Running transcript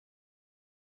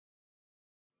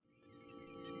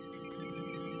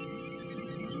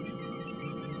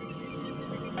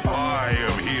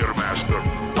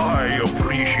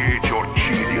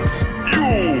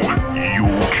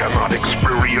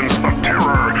experience the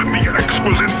terror, the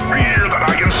exquisite fear that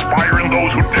I inspire in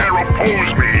those who dare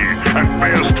oppose me. At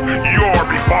best, your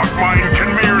befogged mind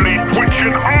can merely twitch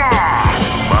in awe.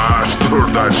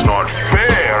 Master, that's not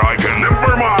fair. I can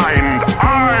limber mind.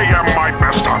 I am my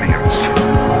best audience.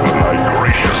 But I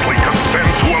graciously consent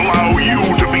to allow you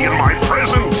to be in my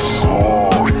presence.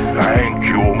 Oh, thank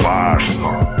you,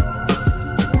 Master.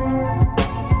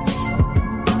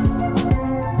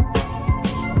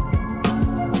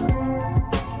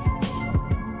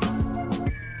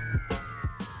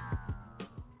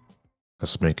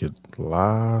 Let's make it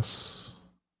last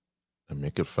and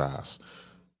make it fast.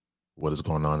 What is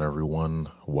going on, everyone?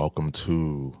 Welcome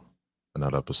to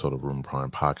another episode of Ruben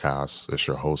Prime Podcast. It's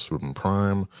your host, Ruben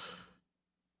Prime,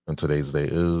 and today's day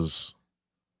is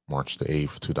March the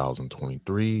 8th,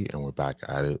 2023, and we're back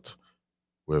at it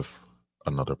with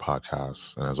another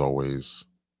podcast. And as always,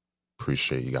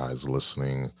 appreciate you guys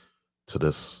listening to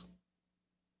this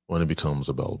when it becomes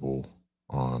available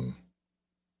on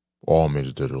all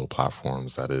major digital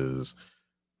platforms, that is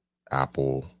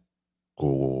Apple,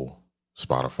 Google,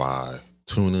 Spotify,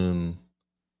 TuneIn,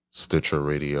 Stitcher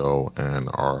Radio, and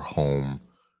our home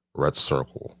Red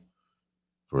Circle.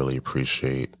 Really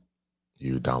appreciate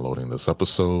you downloading this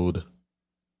episode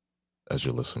as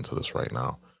you listen to this right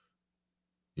now.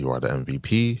 You are the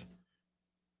MVP.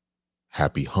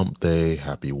 Happy hump day,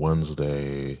 happy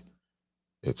Wednesday.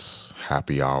 It's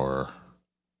happy hour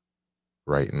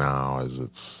right now as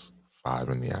it's 5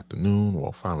 in the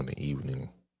afternoon, 5 in the evening.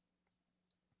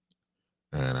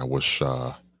 And I wish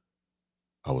I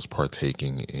was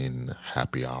partaking in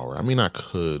happy hour. I mean, I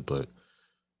could, but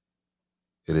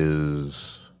it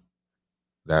is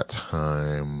that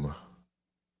time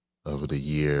of the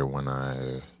year when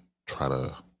I try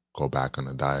to go back on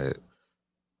a diet.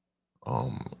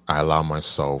 I allow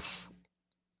myself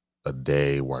a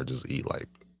day where I just eat like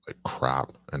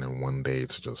crap, and then one day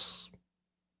to just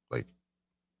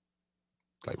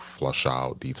like flush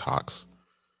out, detox,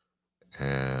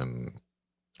 and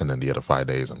then the other 5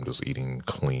 days I'm just eating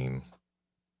clean.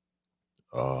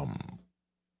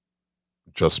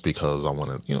 Just because I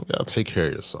want to, gotta take care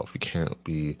of yourself. You can't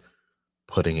be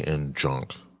putting in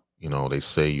junk. They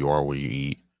say you are what you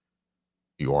eat.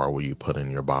 You are what you put in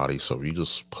your body. So if you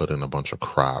just put in a bunch of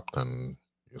crap, then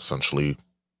essentially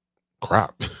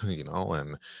crap,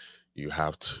 and you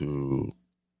have to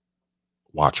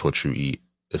watch what you eat,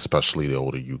 especially the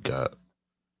older you get.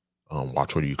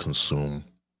 Watch what you consume.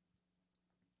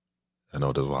 I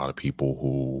know there's a lot of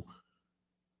people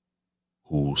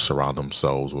who surround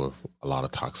themselves with a lot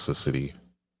of toxicity,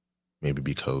 maybe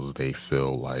because they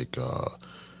feel like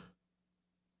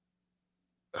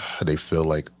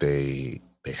they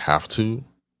have to.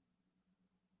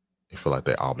 They feel like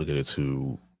they're obligated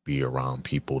to be around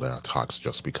people that are toxic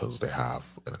just because they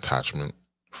have an attachment,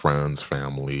 friends,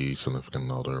 family,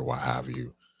 significant other, what have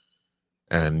you.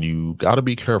 And you got to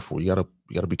be careful. You got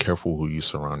to be careful who you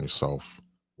surround yourself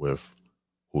with,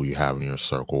 who you have in your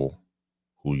circle,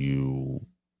 who you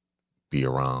be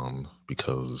around,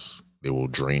 because they will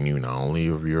drain you not only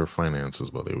of your finances,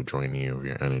 but they will drain you of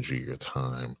your energy, your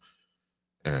time.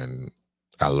 And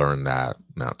I learned that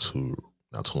not too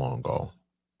long ago.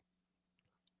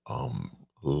 A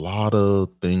lot of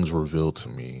things revealed to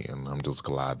me, and I'm just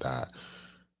glad that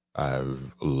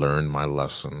I've learned my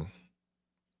lesson.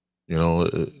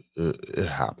 It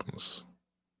happens.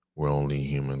 We're only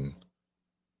human.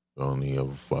 We're only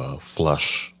of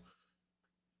flesh,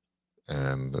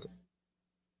 and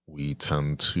we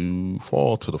tend to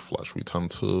fall to the flesh. We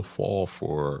tend to fall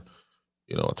for,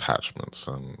 attachments,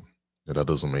 and that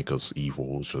doesn't make us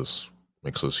evil. It just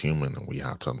makes us human, and we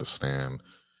have to understand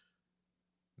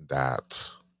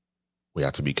that we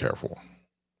have to be careful.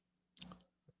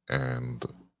 And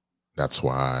that's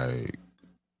why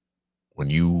when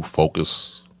you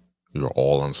focus your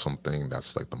all on something,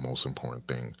 that's like the most important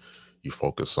thing. You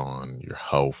focus on your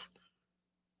health,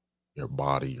 your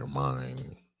body, your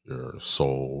mind, your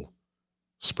soul,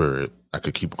 spirit. I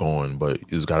could keep going, but you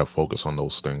just got to focus on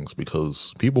those things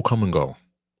because people come and go.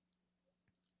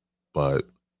 But,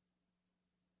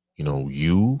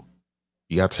 you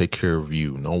got to take care of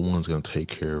you. No one's going to take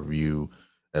care of you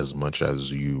as much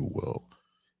as you will.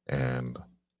 And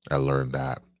I learned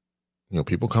that,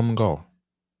 people come and go.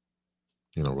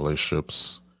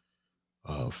 Relationships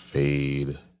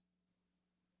fade.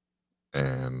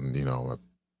 And,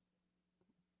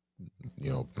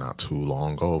 not too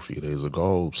long ago, a few days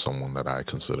ago, someone that I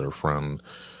consider a friend,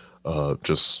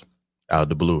 just out of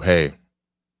the blue, hey,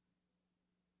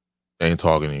 I ain't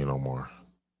talking to you no more.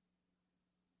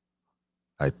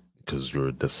 Because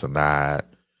you're this and that.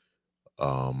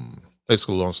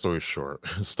 Basically, long story short,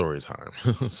 story time.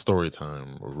 Story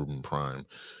time of Ruben Prime.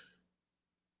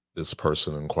 This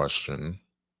person in question,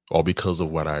 all because of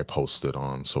what I posted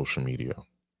on social media.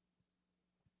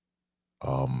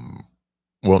 Um,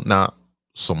 well, not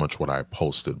so much what I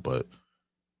posted, but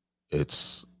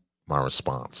it's my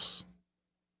response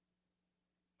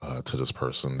to this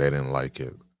person. They didn't like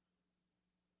it.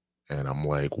 And I'm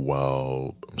like,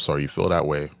 well, I'm sorry you feel that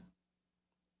way,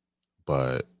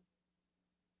 but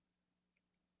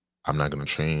I'm not going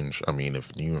to change. I mean,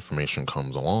 if new information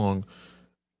comes along,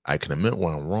 I can admit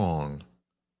when I'm wrong,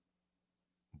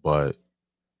 but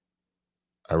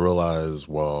I realize,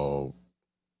 well,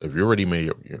 if you already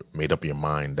made up your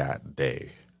mind that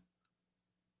day,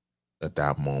 at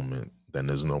that moment, then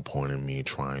there's no point in me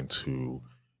trying to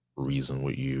reason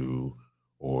with you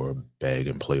or beg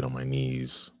and plead on my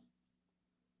knees.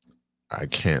 I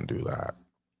can't do that.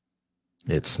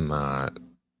 It's not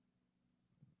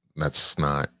That's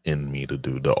not in me to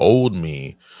do. The old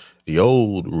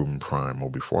Ruben Prime, or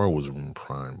before I was Ruben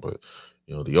Prime, but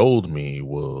the old me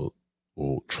will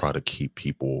try to keep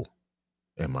people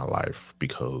in my life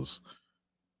because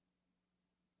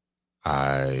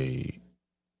I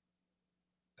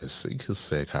as you could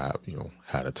say have,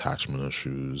 had attachment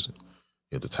issues.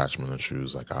 Detachment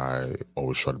issues. Like I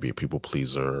always try to be a people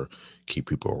pleaser, keep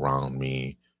people around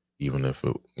me, even if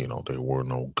they were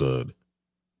no good.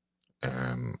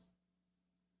 And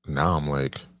now I'm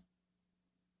like,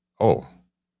 oh,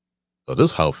 so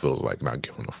this how it feels like not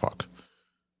giving a fuck.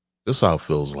 This how it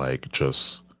feels like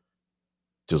just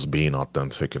being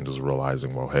authentic and just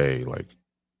realizing, well, hey, like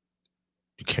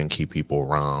you can't keep people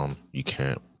around, you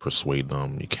can't persuade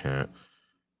them, you can't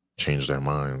change their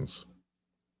minds.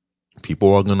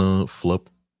 People are gonna flip,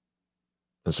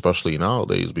 especially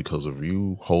nowadays, because if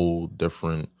you hold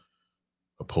different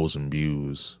opposing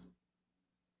views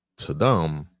to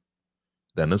them,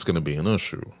 then it's gonna be an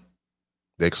issue.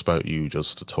 They expect you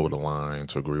just to toe the line,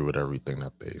 to agree with everything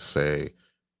that they say,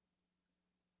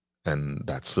 and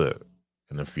that's it.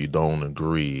 And if you don't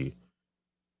agree,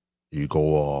 you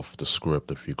go off the script,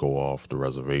 if you go off the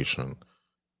reservation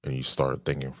and you start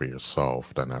thinking for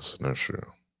yourself, then that's an issue.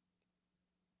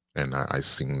 And I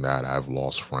seen that. I've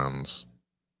lost friends.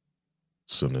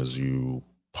 As soon as you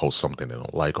post something they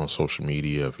don't like on social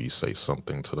media, if you say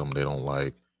something to them they don't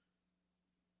like,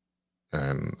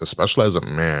 and especially as a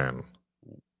man,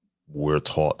 we're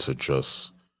taught to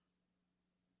just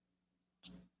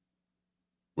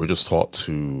we're just taught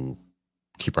to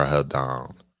keep our head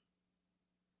down,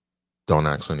 don't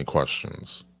ask any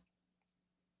questions,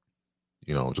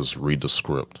 just read the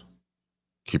script,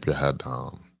 keep your head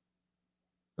down.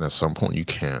 And at some point you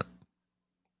can't.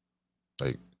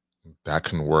 Like that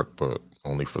can work, but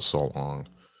only for so long.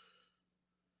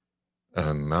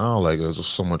 And now, like, there's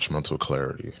just so much mental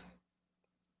clarity.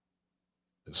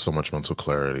 There's so much mental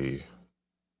clarity.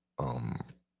 Um,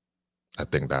 I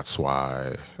think that's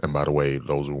why. And by the way,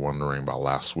 those who are wondering about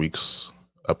last week's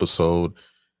episode,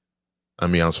 I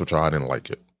mean, honest with you, I didn't like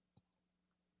it.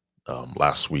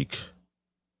 Last week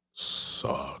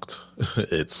sucked.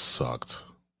 It sucked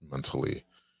mentally.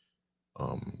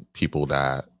 People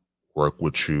that work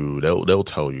with you, they'll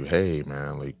tell you, hey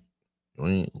man, like you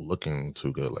ain't looking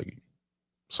too good. Like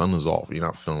sun is off. You're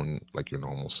not feeling like your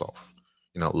normal self.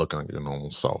 You're not looking like your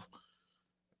normal self.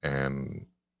 And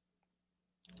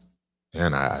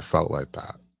I felt like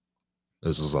that.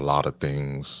 This is a lot of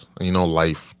things. And,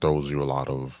 life throws you a lot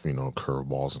of,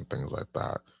 curveballs and things like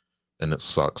that. And it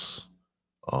sucks.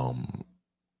 Um,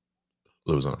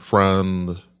 Losing a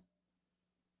friend,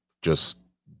 just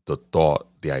the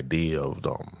idea of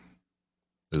them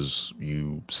is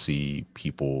you see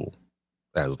people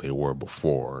as they were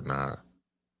before, not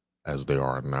as they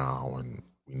are now. And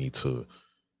we need to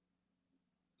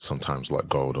sometimes let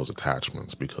go of those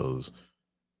attachments because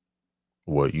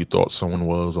what you thought someone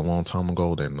was a long time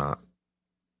ago, they're not.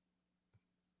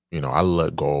 I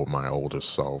let go of my older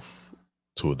self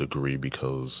to a degree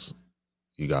because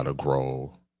you got to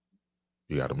grow,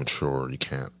 you got to mature, you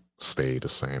can't stay the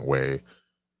same way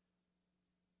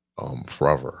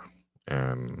forever.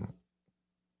 And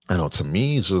I know to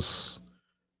me, it's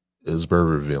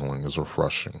very revealing, it's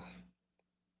refreshing.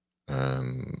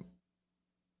 And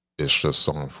it's just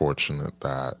so unfortunate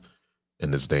that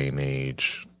in this day and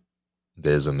age,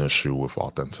 there's an issue with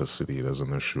authenticity, there's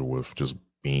an issue with just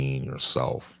being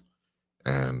yourself.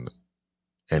 And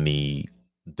any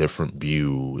different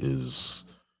view is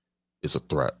a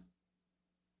threat.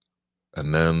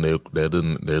 And then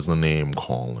there's the name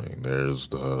calling. There's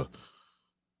the,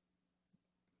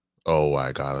 oh,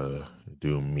 I gotta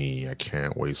do me. I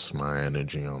can't waste my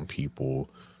energy on people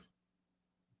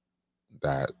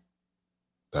that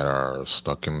that are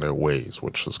stuck in their ways,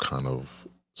 which is kind of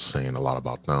saying a lot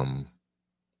about them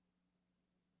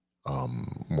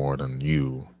more than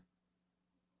you.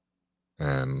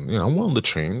 And I'm willing to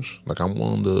change. Like I'm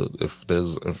willing to, if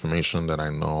there's information that I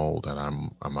know that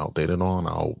I'm outdated on,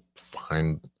 I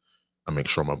make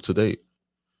sure I'm up to date.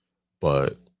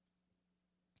 But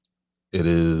it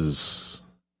is,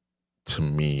 to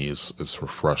me, it's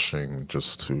refreshing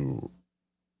just to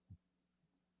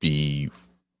be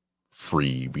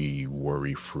free, be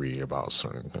worry free about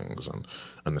certain things, and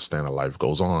understand that life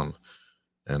goes on,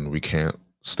 and we can't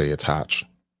stay attached,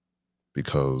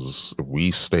 because if we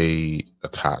stay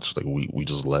attached, like we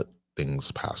just let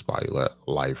things pass by, let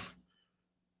life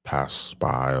pass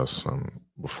by us, and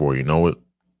before you know it,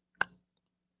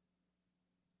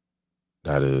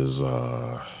 that is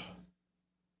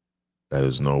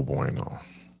no bueno,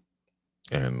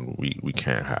 and we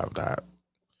can't have that.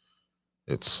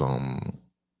 It's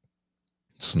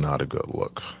not a good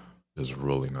look. It's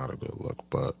really not a good look.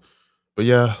 But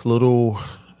yeah, little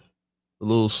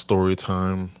story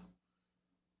time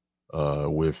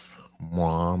with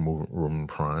moi, Room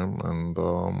Prime, and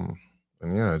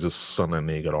yeah, just something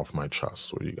that need to get off my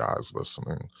chest with you guys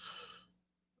listening.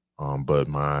 But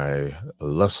my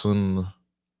lesson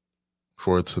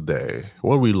for today,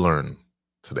 what we learned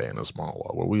today in this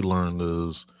monologue, what we learned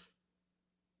is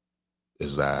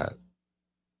that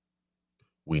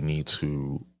we need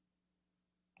to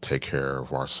take care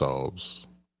of ourselves,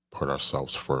 put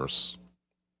ourselves first.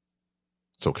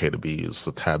 It's okay to be it's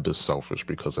a tad bit selfish,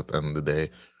 because at the end of the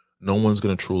day, no one's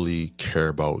gonna truly care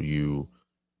about you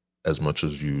as much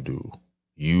as you do.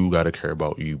 You got to care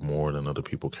about you more than other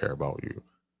people care about you.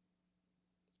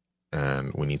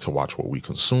 And we need to watch what we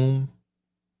consume: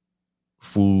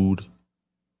 food,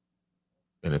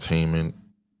 entertainment,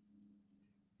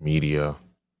 media,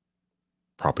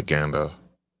 propaganda.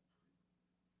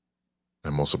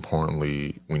 And most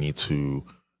importantly, we need to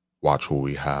watch what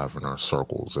we have in our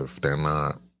circles. If they're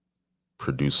not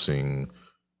producing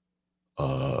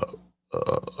uh,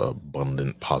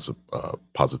 abundant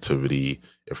positivity,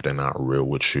 if they're not real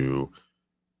with you,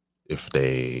 if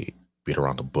they beat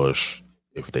around the bush,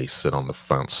 if they sit on the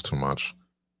fence too much,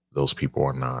 those people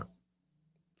are not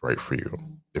right for you.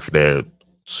 If they're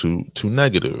too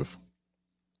negative,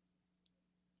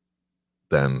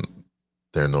 then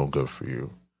they're no good for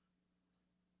you.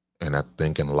 And I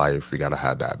think in life, you got to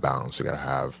have that balance. You got to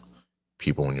have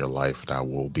people in your life that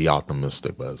will be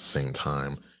optimistic, but at the same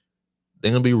time,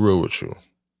 they're going to be real with you.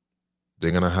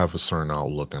 They're going to have a certain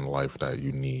outlook in life that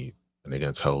you need, and they're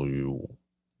going to tell you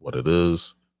what it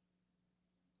is.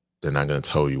 They're not going to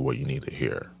tell you what you need to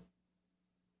hear,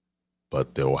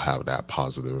 but they'll have that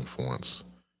positive influence.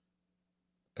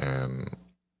 And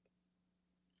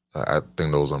I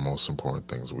think those are most important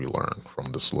things we learn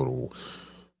from this little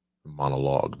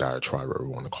monologue, diatribe, whatever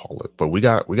we want to call it. But we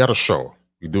got a show.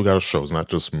 We do got a show. It's not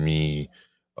just me,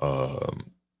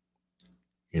 um,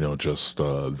 just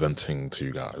venting to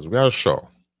you guys. We got a show.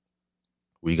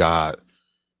 We got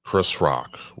Chris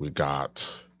Rock. We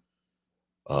got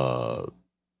uh,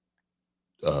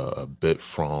 a bit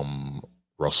from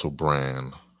Russell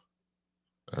Brand,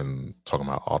 and talking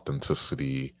about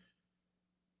authenticity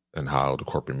and how the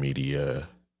corporate media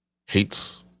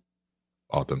hates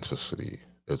authenticity.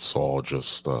 It's all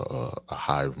just a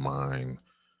hive mind,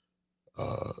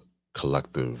 uh,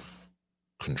 collective,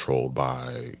 controlled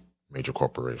by major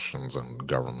corporations and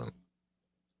government.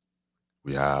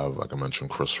 We have, like I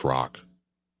mentioned, Chris Rock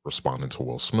responding to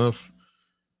Will Smith,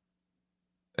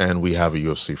 and we have a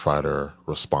UFC fighter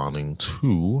responding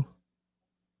to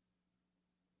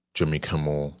Jimmy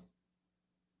Kimmel,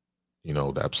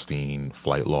 the Epstein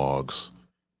flight logs,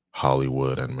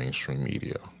 Hollywood, and mainstream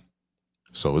media.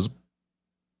 So it's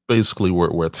basically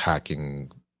we're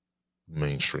attacking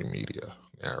mainstream media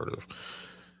narrative.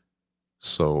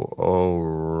 So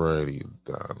already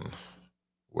then,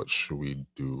 what should we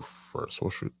do first?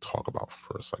 What should we talk about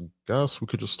first? I guess we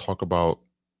could just talk about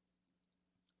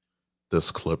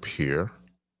this clip here.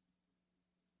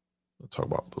 Let's talk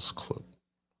about this clip.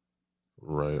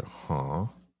 Right, huh?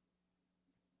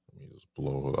 Let me just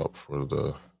blow it up for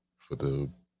the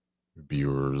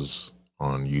viewers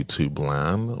on YouTube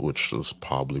land, which just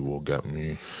probably will get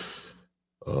me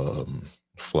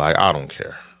flag. I don't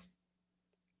care.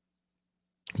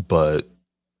 But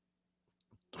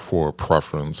for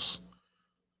preference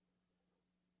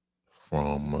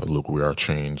from Look We Are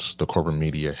Changed, the corporate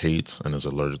media hates and is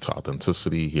allergic to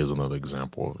authenticity. Here's another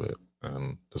example of it.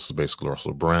 And this is basically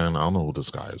Russell Brand. I don't know who this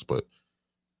guy is, but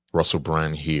Russell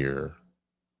Brand here,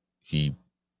 he's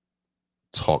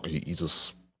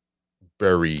just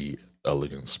very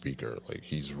elegant speaker. Like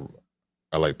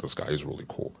I like this guy. He's really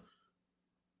cool.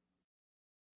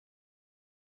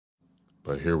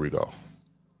 But here we go.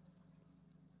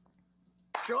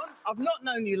 John, I've not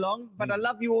known you long, but I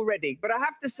love you already. But I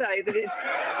have to say that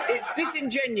it's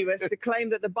disingenuous to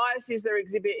claim that the biases that are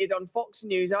exhibited on Fox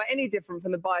News are any different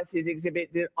from the biases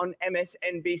exhibited on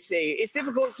MSNBC. It's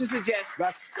difficult to suggest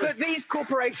that these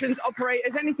corporations operate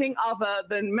as anything other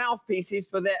than mouthpieces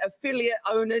for their affiliate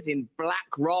owners in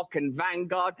BlackRock and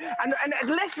Vanguard. And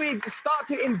unless we start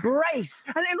to embrace,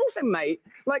 and also, mate,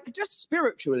 like just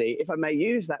spiritually, if I may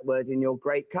use that word in your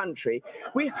great country,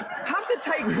 we have to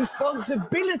take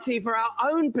responsibility for our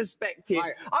own perspective.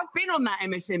 I've been on that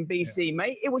MSNBC,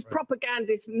 mate. It was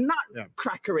propagandist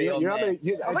nutcrackery on there.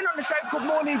 I went on a show called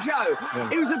Morning Joe.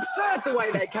 It was absurd the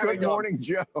way they carried on. Good Morning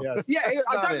Joe. Yes. Yeah,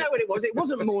 I don't know what it was. It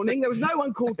wasn't morning. There was no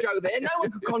one called Joe there. No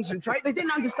one could concentrate. They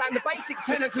didn't understand the basic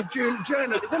tenets of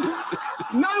journalism.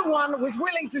 No one was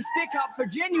willing to stick up for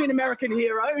genuine American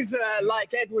heroes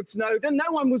like Edward Snowden.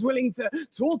 No one was willing to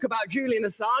talk about Julian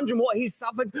Assange and what he's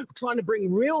suffered trying to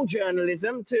bring real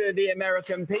journalism to the American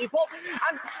people.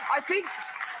 And I think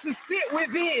to sit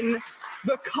within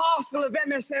the castle of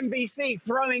MSNBC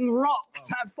throwing rocks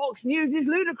at Fox News is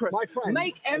ludicrous. My friend,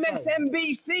 Make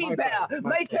MSNBC better.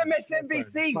 Make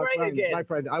MSNBC great again. My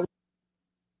friend, All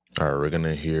right, we're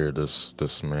gonna hear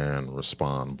this man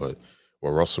respond, but what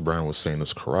Russell Brand was saying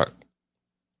is correct.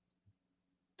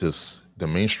 The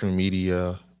mainstream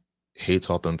media hates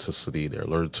authenticity. They're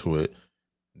allergic to it.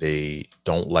 They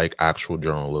don't like actual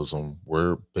journalism.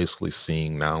 We're basically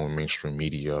seeing now in mainstream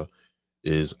media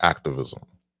is activism.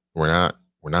 We're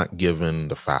not given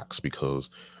the facts because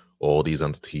all these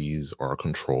entities are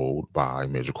controlled by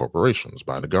major corporations,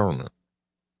 by the government.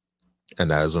 And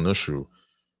that is an issue.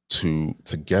 To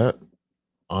get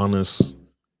honest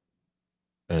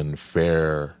and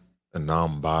fair and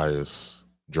non-biased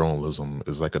journalism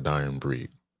is like a dying breed.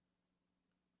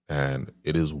 And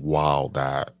it is wild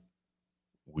that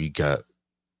we get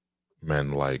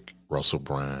men like Russell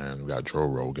Brand, we got Joe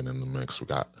Rogan in the mix, we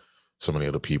got so many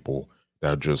other people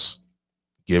that are just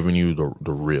giving you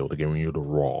the real, they're giving you the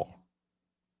raw.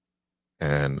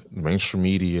 And mainstream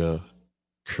media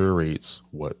curates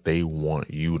what they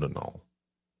want you to know.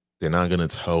 They're not going to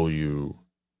tell you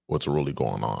what's really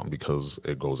going on because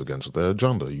it goes against their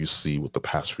agenda. You see with the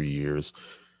past few years,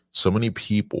 so many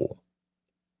people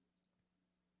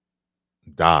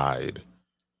died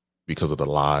because of the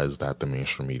lies that the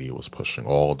mainstream media was pushing,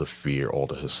 all the fear, all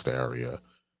the hysteria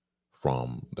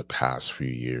from the past few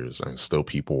years. And still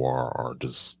people are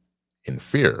just in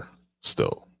fear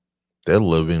still. They're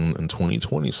living in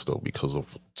 2020 still because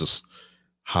of just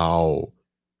how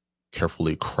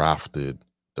carefully crafted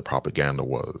the propaganda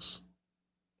was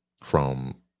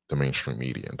from the mainstream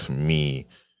media. And to me,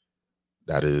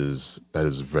 that is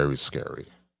very scary.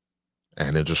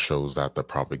 And it just shows that the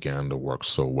propaganda works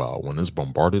so well. When it's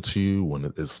bombarded to you, when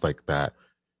it's like that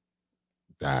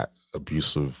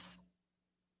abusive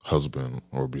husband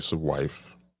or abusive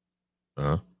wife,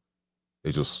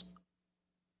 they just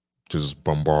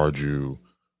bombard you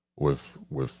with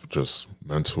just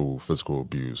mental, physical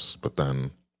abuse. But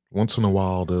then once in a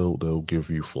while they'll give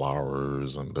you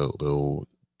flowers and they'll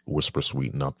whisper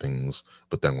sweet nothings.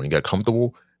 But then when you get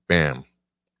comfortable, bam,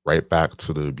 right back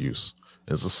to the abuse.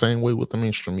 It's the same way with the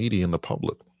mainstream media and the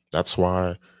public. That's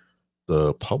why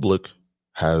the public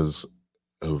has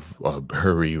a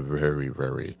very, very,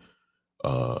 very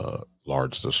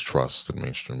large distrust in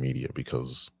mainstream media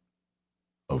because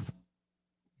of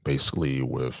basically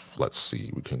with, let's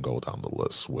see, we can go down the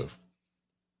list with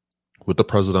the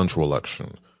presidential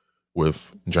election,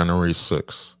 with January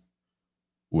 6th,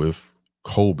 with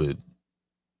COVID,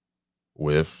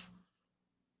 with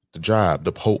the jab,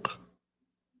 the poke.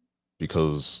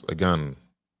 Because, again,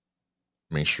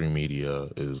 mainstream media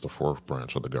is the fourth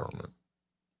branch of the government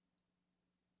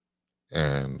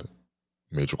and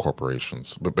major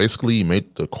corporations. But basically,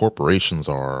 the corporations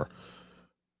are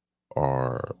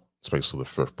basically the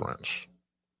fifth branch.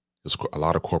 A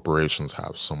lot of corporations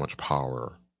have so much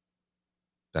power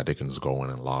that they can just go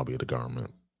in and lobby the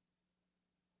government.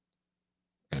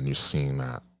 And you're seeing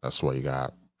that. That's why you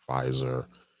got Pfizer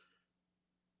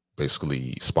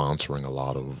basically sponsoring a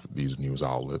lot of these news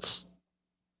outlets.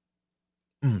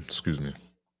 Excuse me.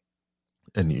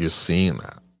 And you're seeing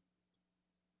that.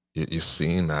 You're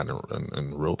seeing that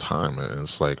in real time. And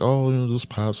it's like, oh,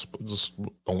 just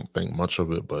don't think much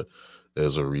of it, but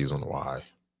there's a reason why.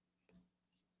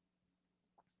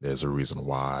 There's a reason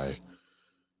why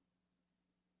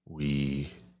we're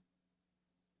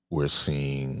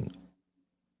seeing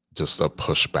just a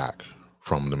pushback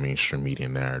from the mainstream media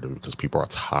narrative because people are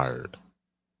tired.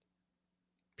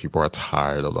 People are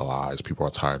tired of the lies. People are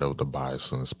tired of the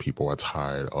biases. People are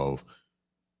tired of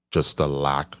just the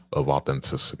lack of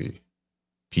authenticity.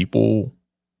 People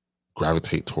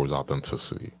gravitate towards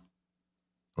authenticity.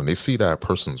 When they see that a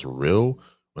person's real,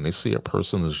 when they see a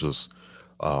person is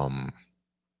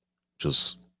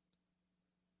just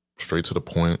straight to the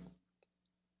point,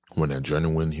 when they're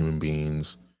genuine human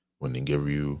beings, when they give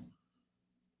you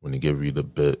the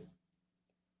bit,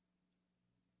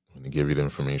 when they give you the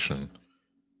information,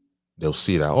 they'll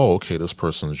see that, oh, okay, this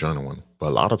person's genuine. But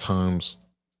a lot of times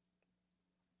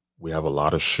we have a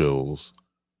lot of shills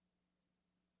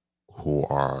who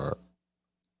are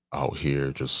out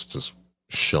here just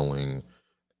shilling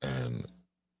and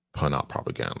putting out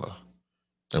propaganda.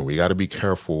 And we got to be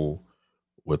careful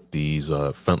with these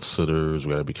fence sitters.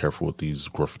 We got to be careful with these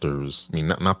grifters. I mean,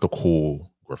 not the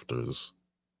cool grifters,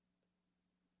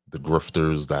 the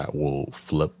grifters that will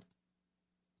flip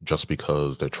just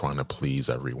because they're trying to please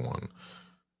everyone.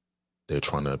 They're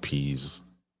trying to appease,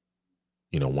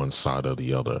 one side or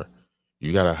the other.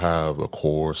 You got to have a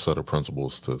core set of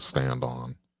principles to stand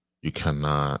on. You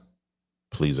cannot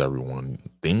please everyone.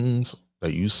 Things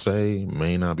that you say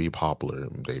may not be popular.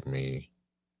 They may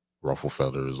ruffle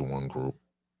feathers in one group.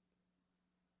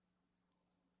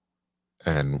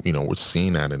 And, we're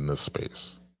seeing that in this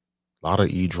space. A lot of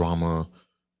e-drama,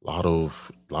 a lot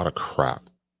of crap,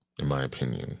 in my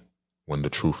opinion, when the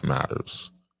truth matters.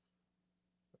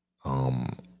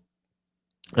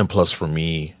 And plus for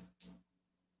me,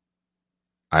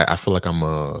 I feel like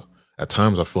at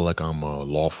times I feel like I'm a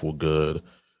lawful good,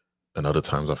 and other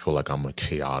times I feel like I'm a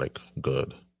chaotic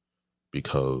good,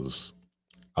 because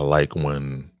I like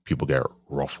when people get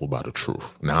ruffled by the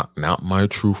truth. Not my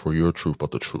truth or your truth,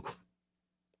 but the truth.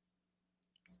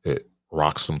 It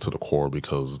rocks them to the core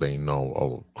because they know,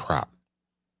 oh crap,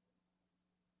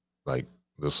 like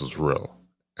this is real.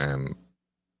 And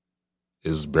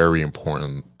it's very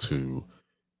important to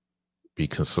be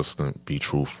consistent, be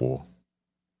truthful.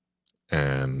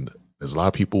 And there's a lot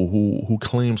of people who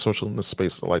claim social in this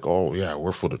space, they're like, oh yeah,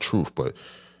 we're for the truth. But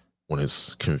when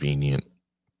it's convenient,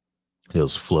 they'll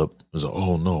flip. It's like,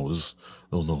 oh no,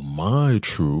 my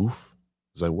truth.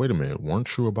 It's like, wait a minute,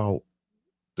 weren't you about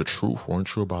the truth?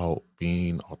 Weren't you about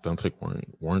being authentic?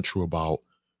 Weren't you about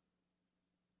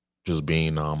just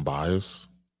being non-biased?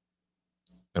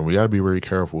 And we got to be very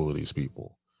careful with these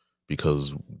people,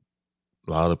 because a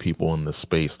lot of people in this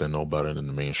space, they know better than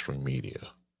the mainstream media.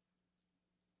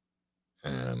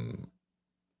 And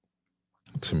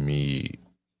to me,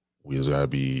 we just gotta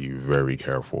be very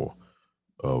careful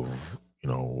of,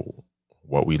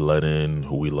 what we let in,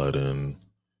 who we let in,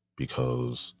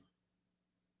 because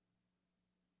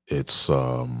it's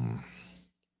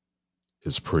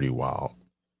pretty wild.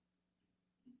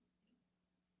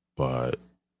 But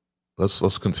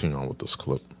let's continue on with this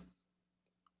clip,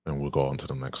 and we'll go on to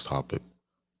the next topic.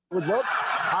 The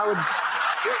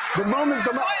moment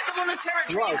on a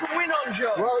territory you can win on,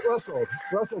 Joe.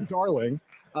 Russell, darling,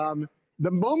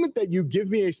 the moment that you give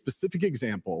me a specific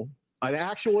example, an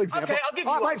actual example. Okay, I'll give you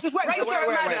one. Wait. Just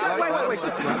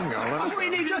we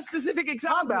need a specific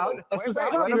example. How about a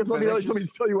specific? Let me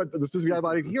tell you what the specific I'd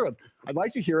like to hear of. I'd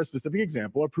like to hear a specific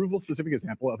example, specific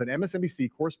example of an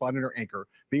MSNBC correspondent or anchor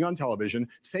being on television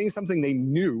saying something they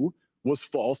knew was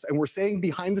false, and we're saying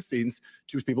behind the scenes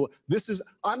to people,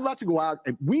 I'm about to go out,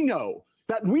 and we know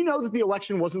that the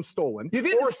election wasn't stolen,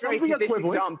 You've or something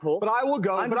equivalent. Example. But I will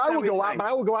go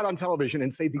out on television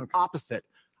and say the opposite.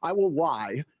 I will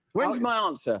lie. When's my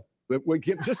answer?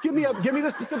 Just give me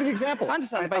the specific example. I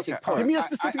understand the basic point. Give me a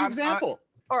specific example.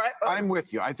 All right. I'm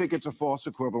with you. I think it's a false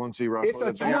equivalency, Russell.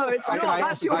 It's not.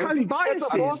 That's your own bias.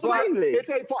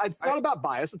 It's not about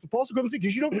bias. It's a false equivalency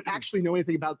because you don't actually know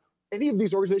anything about any of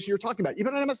these organizations you're talking about.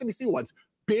 Even on MSNBC ones,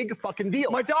 big fucking deal.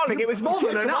 My darling, it was more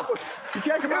than enough. You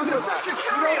can't come up with such a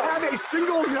carry. You have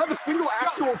a single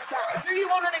actual fact. Do you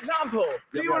want an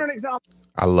example?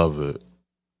 I love it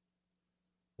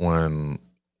when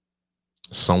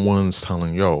someone's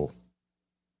telling, yo,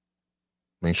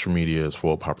 mainstream media is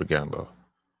full of propaganda.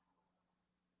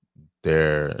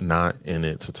 They're not in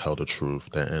it to tell the truth.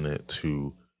 They're in it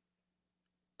to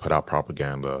put out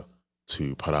propaganda,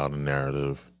 to put out a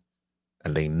narrative.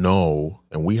 And they know,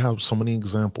 and we have so many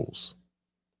examples.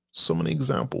 I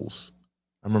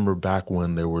remember back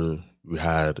when we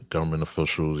had government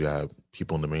officials, you had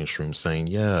people in the mainstream saying,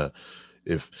 yeah,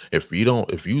 if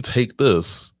you take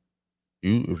this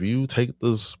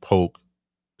poke,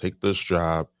 take this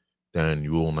job, then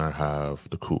you will not have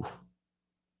the coup.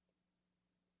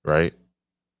 Right?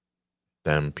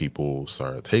 Then people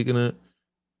started taking it,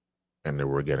 and they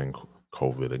were getting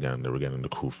COVID again. They were getting the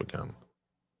coup again.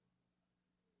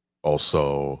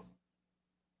 Also,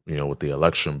 with the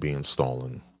election being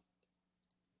stolen,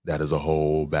 that is a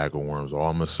whole bag of worms. All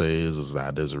I'm gonna say is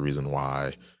that there's a reason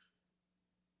why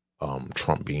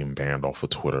Trump being banned off of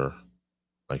Twitter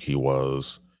like he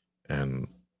was, and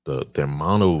the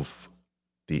amount of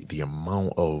the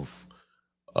amount of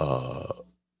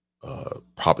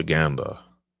propaganda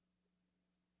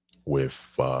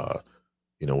with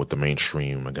with the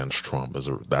mainstream against Trump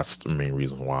that's the main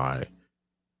reason why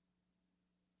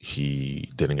he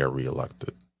didn't get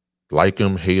reelected. Like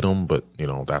him, hate him, but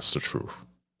that's the truth.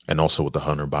 And also with the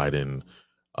Hunter Biden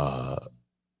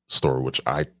story, which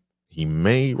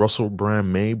Russell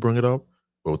Brand may bring it up,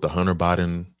 but with the Hunter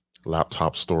Biden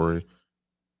laptop story,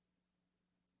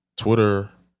 Twitter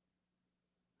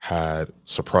had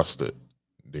suppressed it.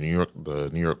 The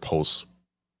New York Post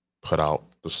put out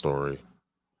the story,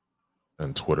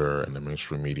 and Twitter and the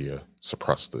mainstream media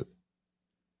suppressed it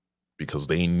because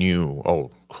they knew, oh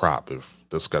crap, if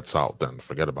this gets out, then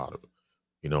forget about it.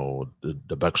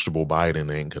 The vegetable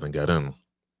Biden ain't gonna get in.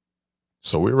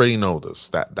 So we already know this.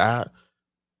 That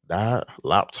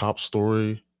laptop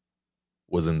story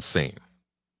was insane.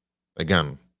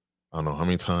 Again, I don't know how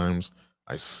many times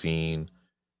I've seen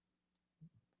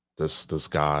this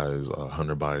guy's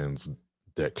Hunter Biden's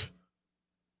dick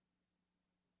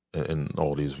in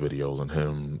all these videos, and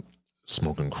him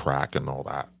smoking crack and all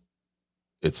that.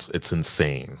 It's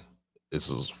insane. This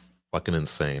is fucking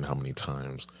insane how many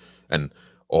times. And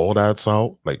all that's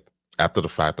out, like after the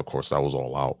fact, of course, that was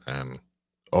all out. And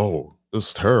oh, this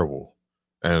is terrible.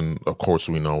 And of course,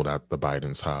 we know that the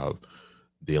Bidens have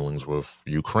dealings with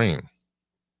Ukraine.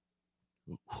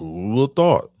 Who would have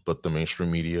thought? But the mainstream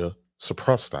media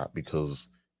suppressed that because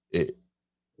it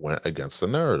went against the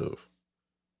narrative.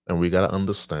 And we got to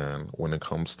understand, when it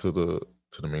comes to the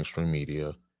mainstream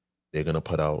media, they're going to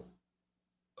put out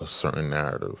a certain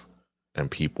narrative, and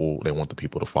they want the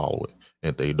people to follow it. And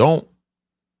if they don't,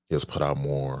 just put out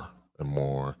more and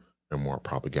more and more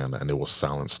propaganda, and it will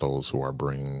silence those who are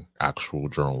bringing actual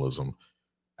journalism,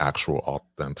 actual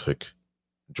authentic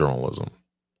journalism.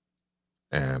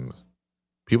 And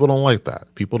people don't like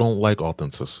that. People don't like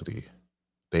authenticity.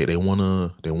 They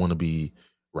wanna be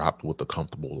wrapped with a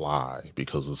comfortable lie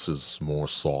because this is more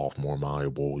soft, more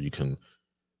malleable. You can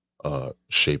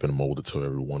shape and mold it to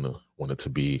whatever you want it to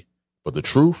be. But the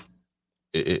truth,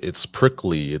 it's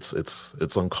prickly.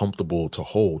 It's uncomfortable to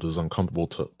hold. It's uncomfortable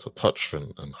to touch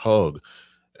and hug.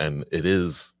 And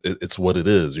it's what it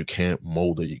is. You can't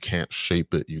mold it. You can't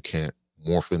shape it. You can't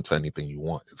morph into anything you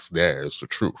want. It's there. It's the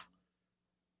truth.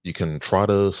 You can try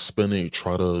to spin it,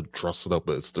 try to dress it up,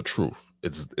 but it's the truth.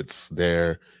 It's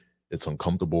there. It's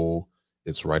uncomfortable.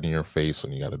 It's right in your face,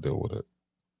 and you got to deal with it.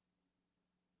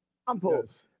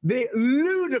 Yes. The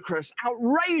ludicrous,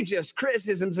 outrageous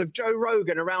criticisms of Joe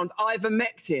Rogan around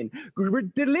ivermectin,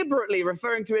 deliberately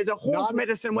referring to it as a horse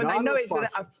medicine when they know it's an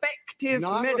effective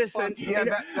medicine. Yeah,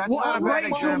 that's what not a bad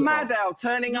Rachel example. Maddow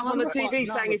turning up on the TV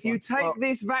saying, if you take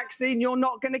this vaccine, you're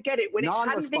not going to get it, when it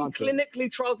hadn't been clinically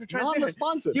trialed for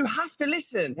transmission. You have to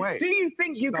listen. Wait. Do you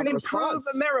think you can improve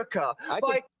America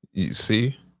by... You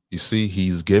see,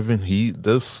 he's given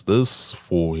this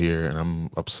fool here, and I'm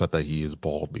upset that he is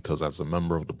bald, because as a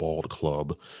member of the Bald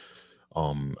Club,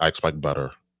 I expect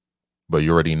better. But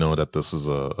you already know that this is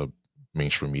a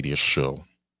mainstream media show,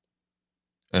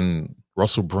 and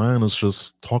Russell Brand is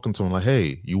just talking to him like,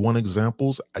 "Hey, you want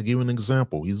examples? I give an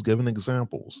example." He's giving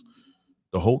examples.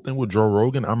 The whole thing with Joe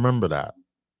Rogan, I remember that.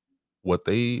 What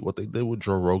they did with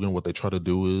Joe Rogan, what they try to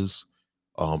do is,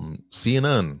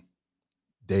 CNN,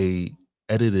 they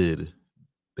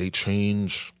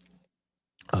change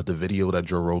the video that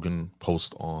Joe Rogan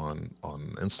posts on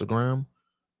Instagram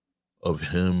of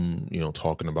him,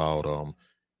 talking about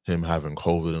him having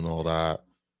COVID and all that,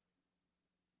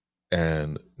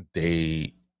 and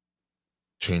they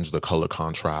change the color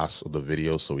contrast of the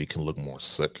video so he can look more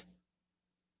sick.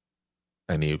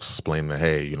 And he explained that,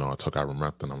 hey, I took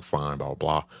ivermectin, I'm fine, blah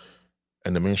blah.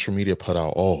 And the mainstream media put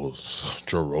out, oh,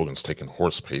 Joe Rogan's taking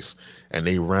horse paste, and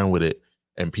they ran with it.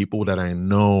 And people that I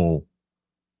know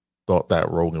thought that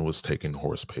Rogan was taking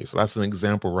horse paste. That's an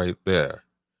example right there.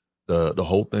 The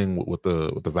whole thing with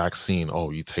the vaccine. Oh,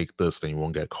 you take this, then you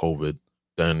won't get COVID.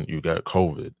 Then you get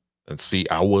COVID. And see,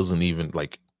 I wasn't even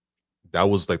like, that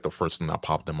was like the first thing that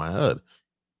popped in my head.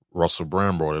 Russell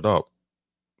Brand brought it up.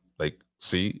 Like,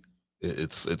 see,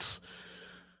 it's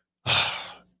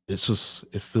just,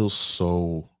 it feels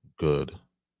so good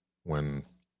when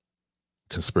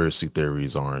conspiracy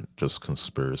theories aren't just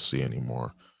conspiracy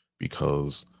anymore,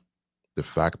 because the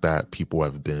fact that people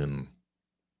have been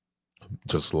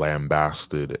just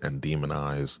lambasted and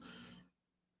demonized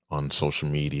on social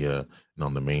media and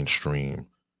on the mainstream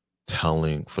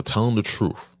telling the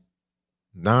truth,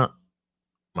 not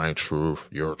my truth,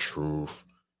 your truth,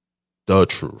 the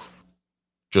truth,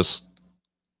 just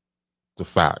the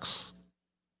facts,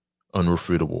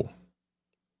 unrefutable.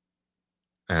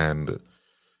 And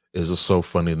it's just so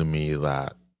funny to me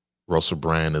that Russell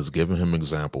Brand is giving him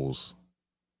examples,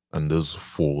 and this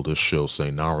fool, this shill,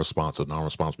 say non-responsive,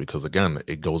 because again,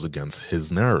 it goes against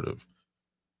his narrative.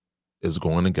 It's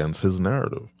going against his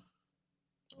narrative.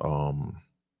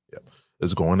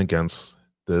 It's going against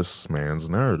this man's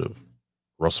narrative.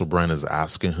 Russell Brand is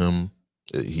asking him,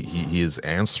 he is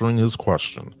answering his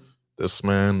question. This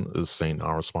man is saying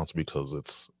non-responsive because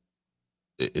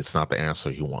it's not the answer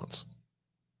he wants,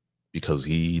 because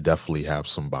he definitely have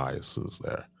some biases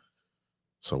there.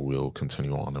 So we'll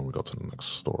continue on and we go to the next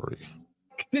story.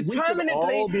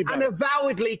 Determinedly and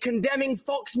avowedly condemning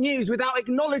Fox News without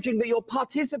acknowledging that you're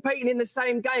participating in the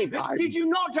same game. Did you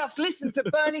not just listen to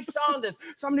Bernie Sanders,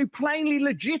 someone who plainly,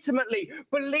 legitimately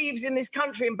believes in this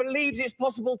country and believes it's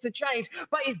possible to change,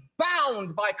 but is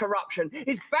bound by corruption,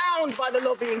 is bound by the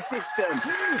lobbying system?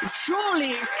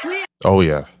 Surely it's clear. Oh,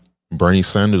 yeah. Bernie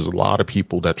Sanders, a lot of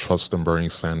people that trust in Bernie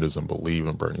Sanders and believe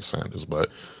in Bernie Sanders,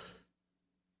 but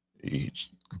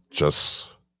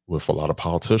just with a lot of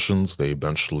politicians, they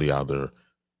eventually either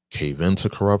cave into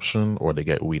corruption or they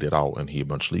get weeded out, and he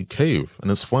eventually cave. And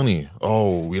it's funny,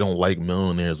 oh, we don't like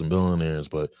millionaires and billionaires,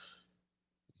 but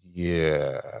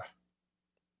yeah,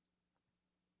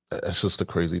 that's just the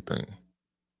crazy thing.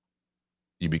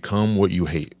 You become what you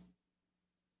hate.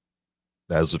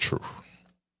 That is the truth.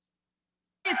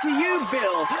 To you,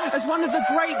 Bill, as one of the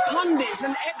great pundits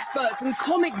and experts and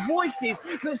comic voices,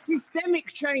 that systemic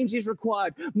change is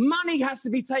required. Money has to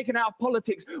be taken out of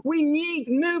politics. We need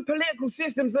new political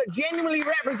systems that genuinely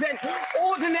represent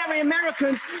ordinary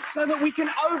Americans so that we can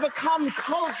overcome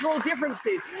cultural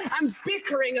differences. And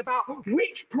bickering about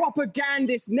which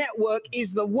propagandist network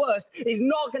is the worst is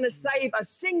not going to save a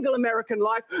single American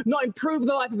life, not improve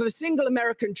the life of a single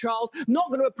American child, not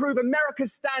going to improve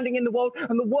America's standing in the world,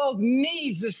 and the world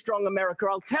needs a strong America.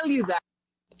 I'll tell you that.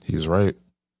 He's right.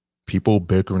 People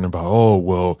bickering about, oh,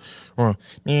 well,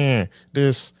 yeah,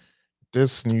 this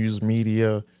news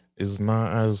media is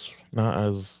not as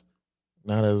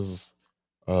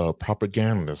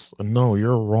propagandist. No,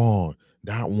 you're wrong.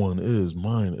 That one is,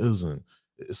 mine isn't.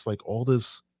 It's like all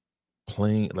this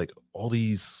playing, like all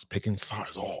these picking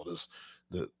sides, all this,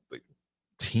 the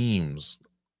teams.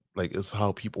 Like, it's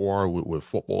how people are with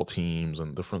football teams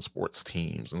and different sports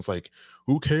teams. And it's like,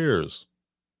 who cares?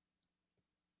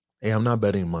 Hey, I'm not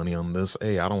betting money on this.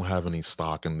 Hey, I don't have any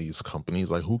stock in these companies.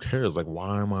 Like, who cares? Like,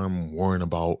 why am I worrying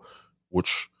about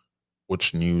which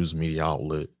news media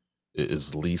outlet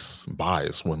is least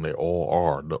biased when they all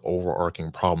are? The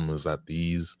overarching problem is that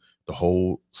the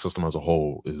whole system as a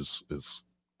whole is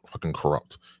fucking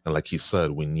corrupt. And like he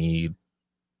said, we need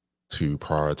to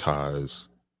prioritize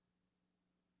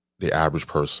the average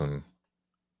person.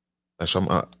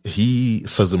 Actually, he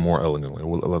says it more elegantly.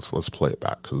 Well, let's play it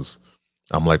back, because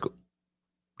I'm like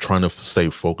trying to stay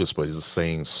focused, but he's just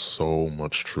saying so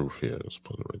much truth here. Let's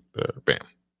put it right there. Bam.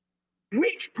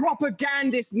 Which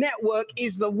propagandist network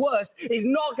is the worst is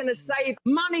not going to save.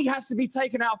 Money has to be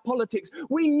taken out of politics.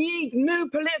 We need new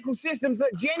political systems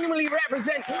that genuinely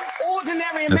represent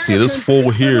ordinary Americans. And see, this fool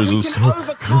here so is we can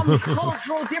overcome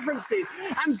cultural differences.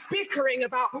 And bickering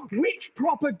about which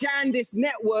propagandist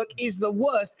network is the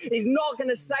worst is not going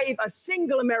to save a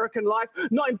single American life,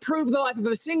 not improve the life of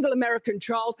a single American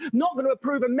child, not going to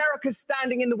improve America's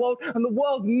standing in the world, and the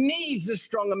world needs a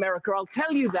strong America. I'll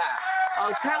tell you that.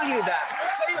 I'll tell you that.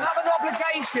 So you have an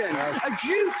obligation, a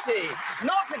duty,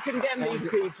 not to condemn these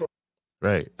people.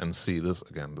 Right. And see, this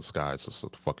guy's just a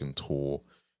fucking tool.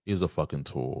 He's a fucking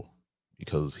tool,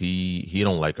 because he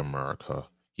don't like America.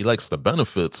 He likes the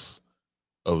benefits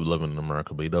of living in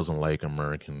America, but he doesn't like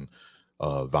American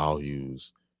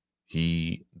values.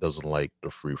 He doesn't like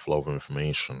the free flow of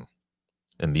information.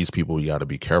 And these people you got to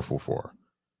be careful for.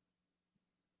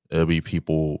 There'll be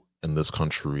people in this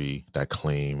country that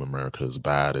claim America is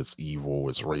bad, it's evil,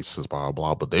 it's racist, blah,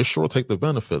 blah, but they sure take the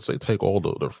benefits. They take all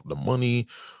the money,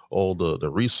 all the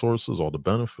resources, all the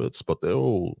benefits, but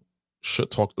they'll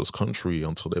shit talk this country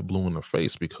until they're blue in the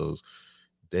face, because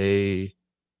they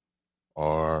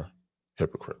are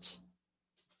hypocrites.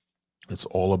 It's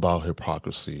all about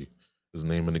hypocrisy is the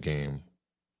name of the game.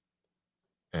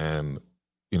 And,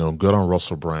 good on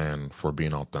Russell Brand for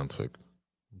being authentic.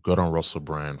 Good on Russell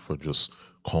Brand for just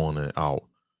calling it out,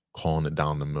 calling it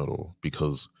down the middle,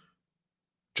 because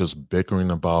just bickering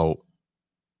about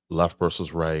left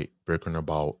versus right, bickering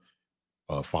about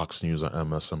Fox News or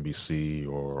MSNBC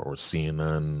or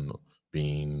CNN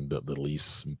being the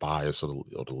least biased or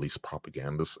the least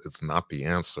propagandist. It's not the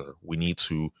answer. We need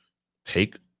to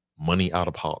take money out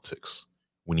of politics.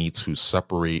 We need to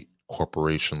separate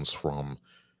corporations from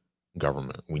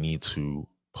government. We need to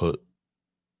put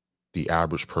the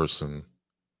average person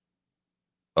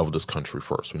of this country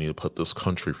first. We need to put this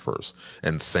country first.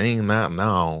 And saying that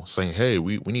now, saying, hey,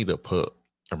 we need to put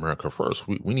America first.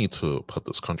 We need to put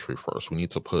this country first. We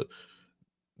need to put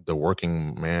the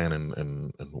working man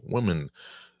and women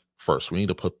first. We need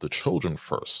to put the children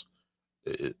first.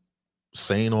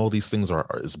 Saying all these things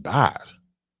is bad.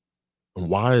 And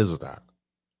why is that?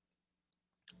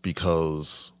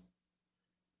 Because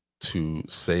to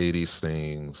say these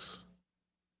things,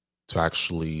 to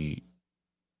actually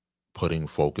putting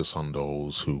focus on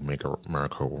those who make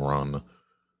America run,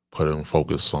 putting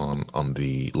focus on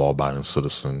the law-abiding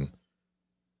citizen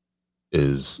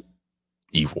is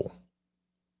evil.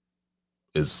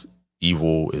 It's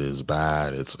evil. It is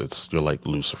bad. It's you're like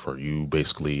Lucifer. You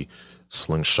basically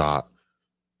slingshot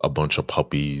a bunch of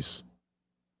puppies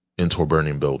into a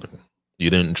burning building. You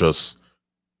didn't just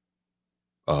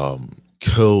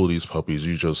kill these puppies.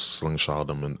 You just slingshot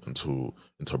them into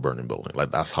a burning building.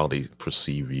 Like, that's how they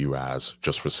perceive you as,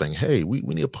 just for saying, hey, we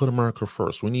need to put America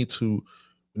first. We need to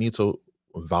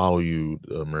value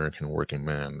the American working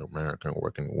man, the American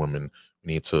working woman.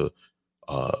 We need to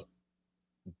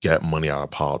get money out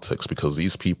of politics, because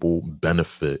these people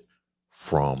benefit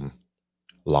from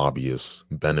lobbyists,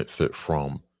 benefit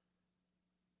from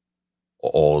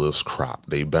all this crap.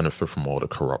 They benefit from all the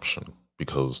corruption,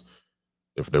 because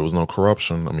if there was no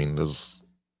corruption, I mean, there's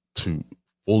to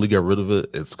fully get rid of it,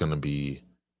 it's going to be,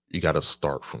 you got to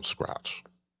start from scratch.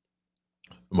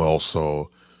 But also,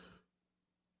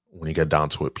 when you get down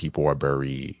to it, people are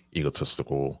very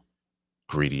egotistical,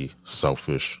 greedy,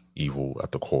 selfish, evil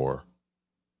at the core.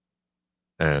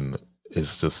 And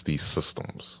it's just these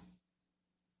systems.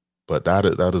 But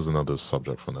that is another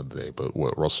subject for another day. But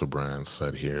what Russell Brand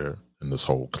said here in this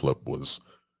whole clip was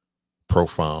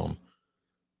profound.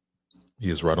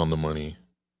 He is right on the money.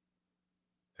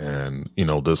 And, you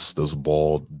know, this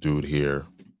bald dude here,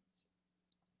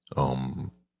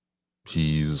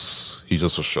 he's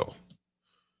just a show.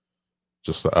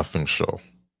 Just an effing show.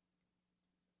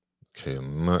 Okay,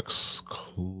 next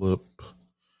clip.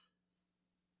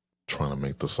 Trying to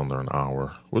make this under an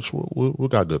hour, which we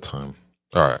got good time.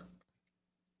 All right.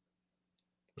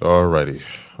 Alrighty.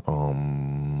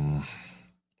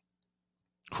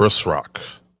 Chris Rock.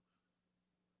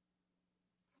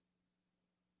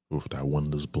 Oof, that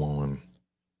wind is blowing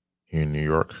here in New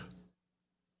York.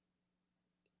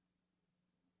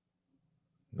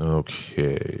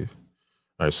 Okay.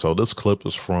 All right, so this clip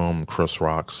is from Chris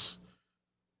Rock's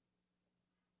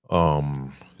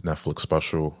Netflix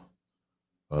special,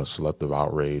 Selective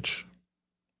Outrage.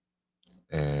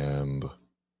 And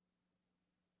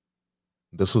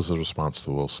this is his response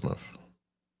to Will Smith.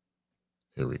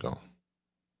 Here we go.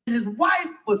 His wife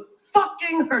was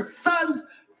fucking her son's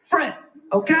friend,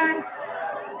 okay?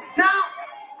 Now,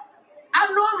 I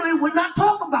normally would not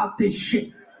talk about this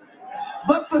shit.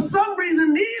 But for some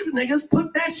reason, these niggas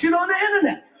put that shit on the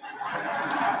internet.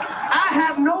 I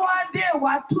have no idea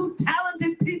why two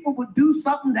talented people would do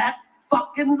something that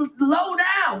fucking low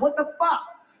down. What the fuck?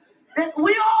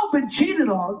 We all been cheated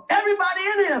on. Everybody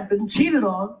in here have been cheated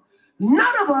on.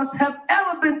 None of us have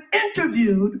ever been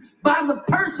interviewed by the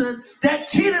person that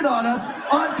cheated on us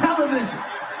on television.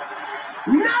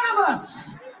 None of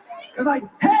us. It's like,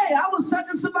 hey, I was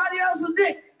sucking somebody else's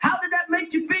dick. How did that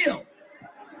make you feel?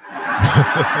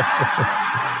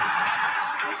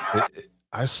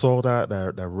 I saw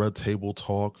that Red Table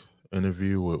Talk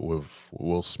interview with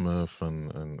Will Smith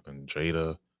and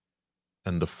Jada,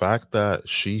 and the fact that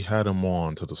she had him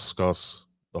on to discuss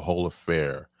the whole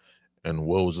affair, and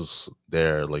Will was just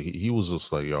there, like he was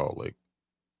just like, yo, like,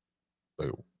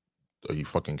 are you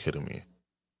fucking kidding me?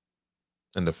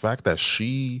 And the fact that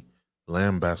she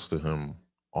lambasted him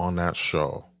on that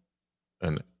show,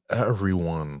 and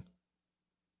everyone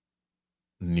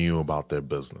knew about their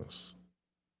business.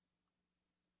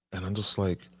 And I'm just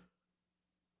like,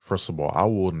 first of all, I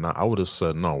would have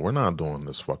said, no, we're not doing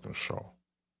this fucking show.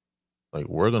 Like,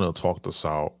 we're going to talk this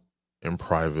out in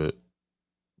private.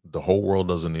 The whole world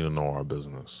doesn't need to know our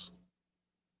business.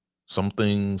 Some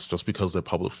things, just because they're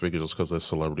public figures, just because they're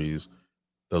celebrities,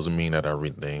 doesn't mean that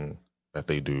everything that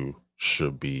they do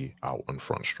should be out on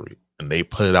Front Street. And they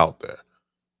put it out there.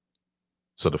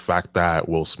 So the fact that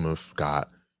Will Smith got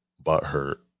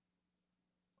butthurt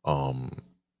about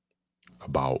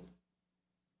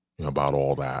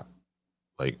all that,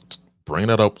 like, bring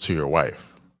that up to your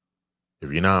wife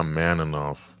if you're not man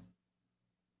enough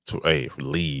to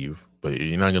leave, but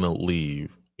you're not gonna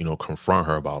leave, confront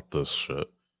her about this shit.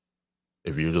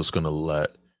 If you're just gonna let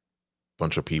a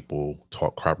bunch of people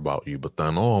talk crap about you, but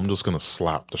then I'm just gonna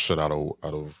slap the shit out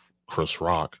of Chris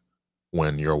Rock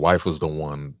when your wife is the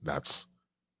one that's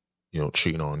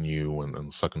cheating on you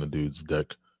and sucking the dude's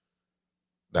dick.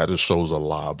 That just shows a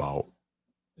lot about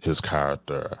his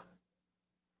character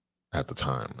at the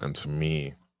time. And to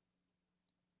me,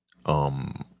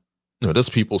 there's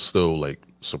people still like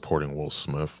supporting Will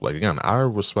Smith. Like, again, I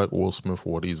respect Will Smith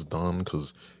for what he's done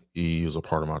because he is a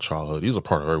part of my childhood. He's a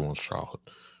part of everyone's childhood.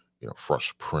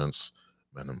 Fresh Prince,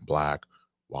 Men in Black,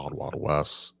 Wild Wild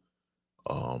West.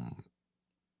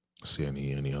 See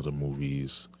any other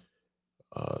movies?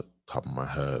 Top of my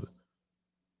head.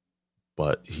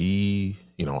 But he,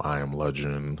 I Am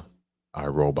Legend, I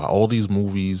Robot, all these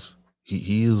movies,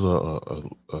 he is a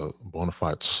bona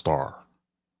fide star.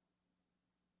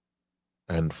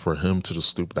 And for him to just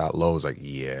stoop that low is like,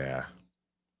 yeah,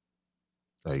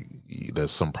 like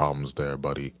there's some problems there,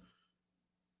 buddy.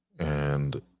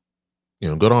 And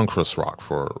good on Chris Rock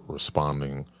for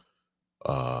responding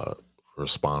to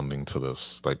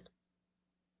this. Like,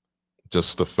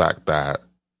 just the fact that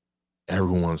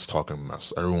everyone's talking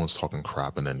mess, everyone's talking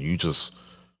crap, and then you just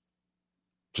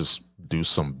do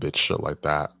some bitch shit like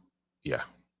that. Yeah.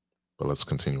 But let's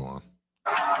continue on.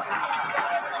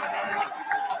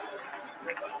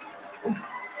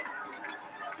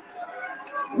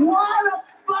 Why the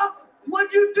fuck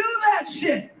would you do that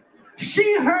shit?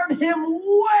 She hurt him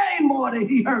way more than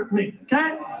he hurt me,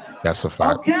 okay? That's a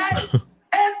fact. Okay?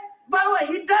 And by the way,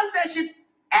 he does that shit.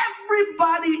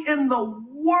 Everybody in the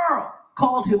world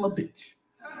called him a bitch.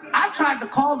 I tried to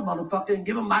call the motherfucker and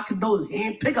give him my condolences. He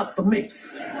ain't pick up for me.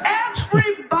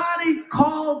 Everybody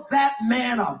called that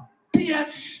man a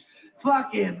bitch.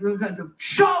 Fucking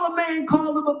Charlemagne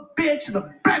called him a bitch, and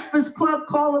the Breakfast Club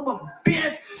called him a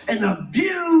bitch, and the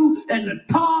View, and the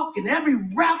Talk, and every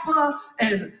rapper,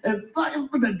 and fucking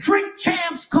the Drink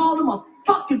Champs called him a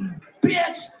fucking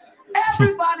bitch.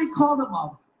 Everybody called him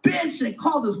a bitch. They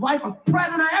called his wife a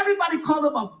predator. Everybody called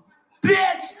him a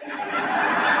bitch.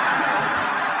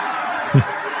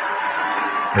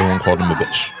 Everyone called him a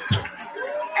bitch.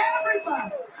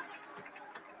 Everybody.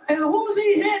 And who's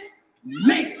he hit?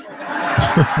 Me.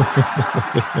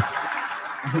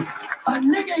 A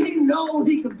nigga he know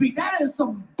he could beat. That is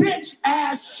some bitch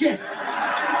ass shit.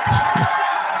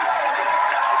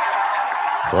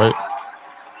 Right.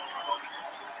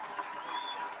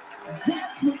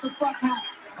 That's what the fuck happened.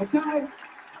 Okay?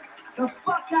 The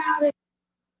fuck out of it.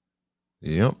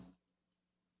 Yep.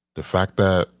 The fact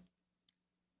that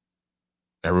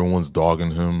everyone's dogging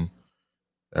him,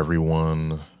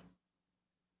 everyone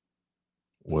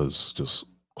was just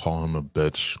calling him a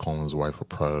bitch, calling his wife a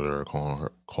predator,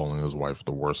 calling his wife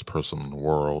the worst person in the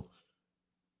world.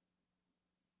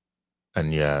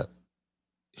 And yet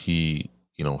he,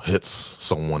 hits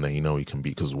someone that he can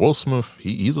beat. Because Will Smith,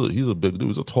 he's a big dude,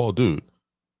 he's a tall dude.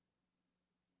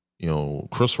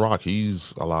 Chris Rock,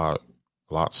 he's a lot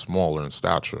smaller in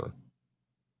stature.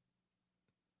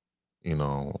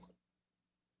 And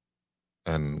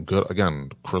good again,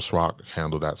 Chris Rock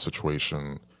handled that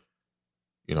situation,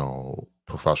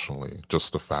 professionally.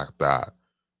 Just the fact that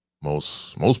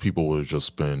most people would have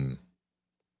just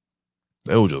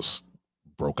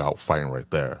broke out fighting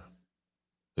right there.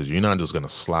 Because you're not just gonna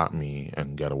slap me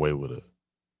and get away with it.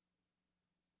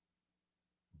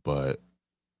 But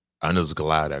I'm just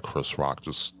glad that Chris Rock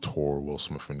just tore Will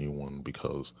Smith a new one,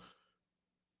 because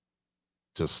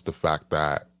just the fact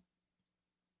that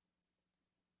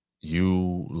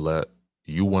you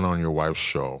went on your wife's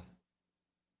show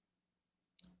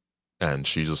and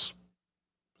she just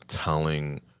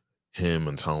telling him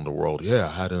and telling the world, yeah,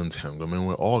 I had an entanglement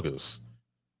with August.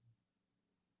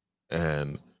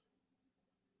 And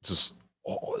it's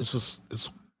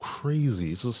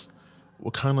crazy. It's just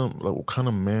what kind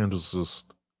of man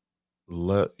just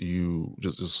let you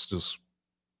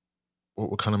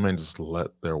what kind of man just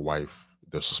let their wife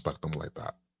disrespect them like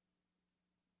that?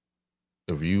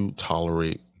 If you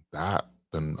tolerate that,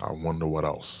 then I wonder what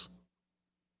else.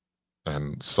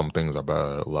 And some things are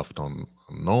better left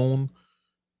unknown,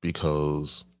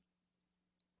 because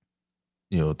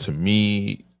to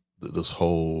me, this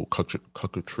whole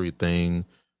cucketry thing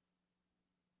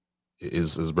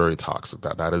is very toxic.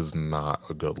 That is not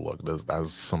a good look.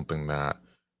 That's something that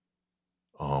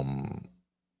I'm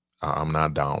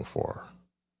not down for.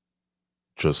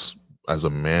 Just as a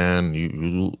man,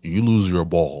 you lose your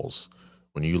balls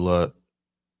when you let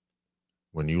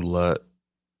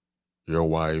your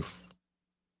wife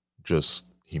just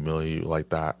humiliate you like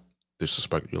that.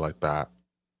 disrespect you like that,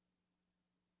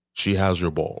 she has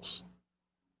your balls.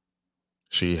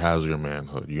 She has your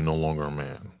manhood. You're no longer a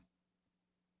man.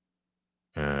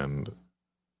 And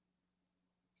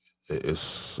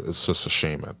it's just a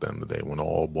shame at the end of the day when it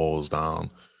all boils down.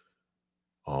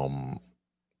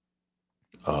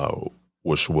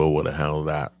 Wish Will would have handled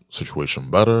that situation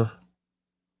better.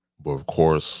 But of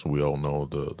course, we all know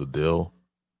the deal.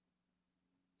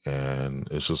 And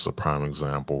it's just a prime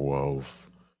example of,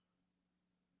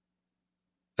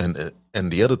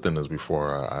 and the other thing is,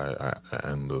 before I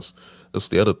end this, it's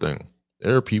the other thing.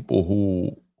 There are people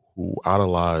who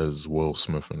idolize Will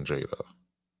Smith and Jada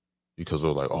because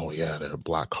they're like, oh yeah, they're a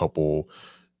black couple,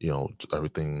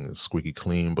 everything is squeaky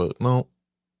clean, but no,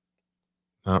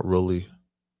 not really.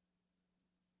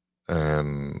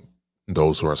 And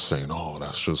those who are saying, oh,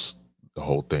 that's just the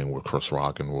whole thing with Chris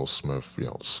Rock and Will Smith,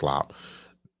 slap,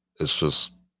 it's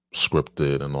just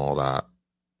scripted and all that.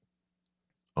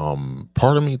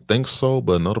 Part of me thinks so,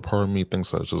 but another part of me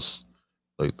thinks that just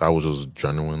like that was just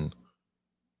genuine.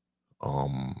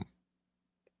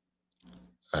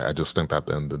 I just think that at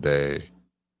the end of the day,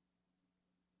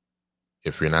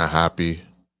 if you're not happy,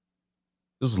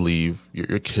 just leave.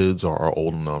 Your kids are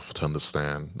old enough to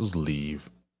understand. Just leave.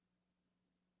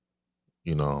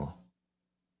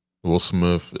 Will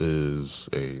Smith is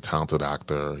a talented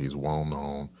actor. He's well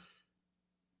known.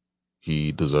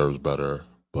 He deserves better,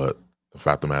 but the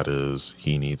fact of the matter is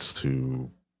he needs to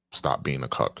stop being a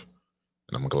cuck.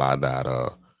 And I'm glad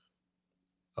that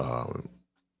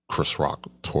Chris Rock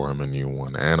tore him a new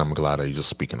one, and I'm glad that he's just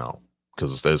speaking out,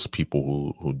 because there's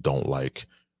people who don't like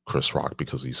Chris Rock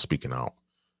because he's speaking out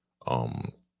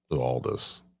with all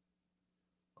this.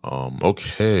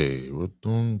 Okay, we're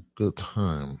doing good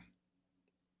time.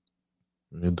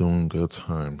 We're doing good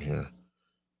time here.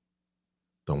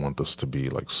 Don't want this to be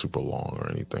like super long or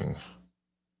anything.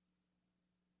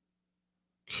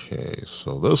 Okay,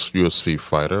 so this UFC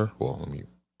fighter,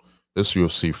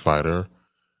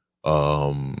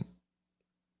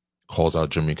 calls out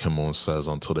Jimmy Kimmel and says,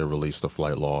 until they release the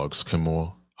flight logs,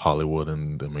 Kimmel, Hollywood,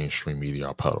 and the mainstream media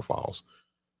are pedophiles.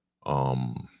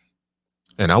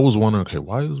 And I was wondering, okay,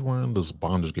 why is wearing this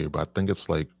bondage gear? But I think it's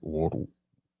like Road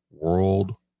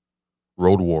Warrior.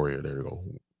 There you go,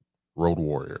 Road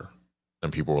Warrior.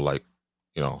 And people were like,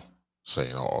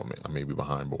 saying, oh, I may be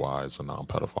behind, but why is a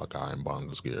non-pedophile guy in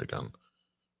bondage gear again?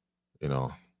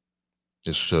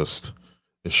 It's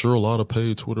sure a lot of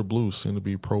paid Twitter blues seem to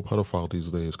be pro-pedophile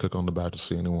these days. Click on the back to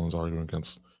see anyone's arguing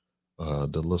against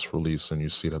the list release, and you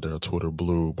see that they're a Twitter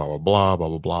blue, blah, blah, blah,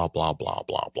 blah, blah, blah, blah,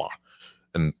 blah, blah.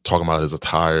 And talking about his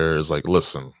attire is like,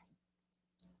 listen,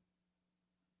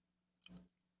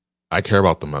 I care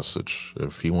about the message.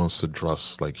 If he wants to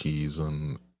dress like he's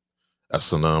in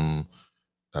S&M,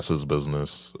 that's his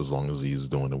business, as long as he's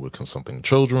doing it with consenting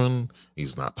children.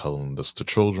 He's not peddling this to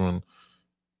children.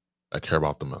 I care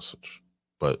about the message.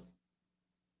 But,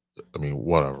 I mean,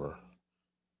 whatever.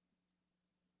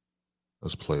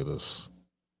 Let's play this.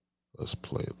 Let's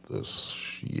play this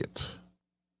shit.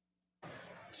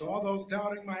 To all those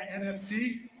doubting my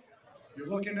NFT, you're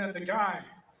looking at the guy.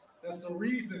 That's the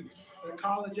reason that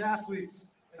college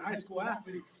athletes and high school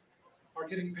athletes are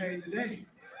getting paid today.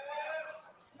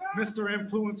 Mr.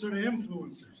 Influencer to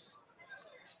influencers.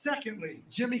 Secondly,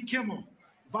 Jimmy Kimmel,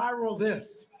 viral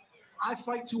this. I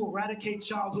fight to eradicate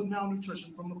childhood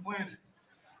malnutrition from the planet.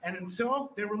 And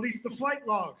until they release the flight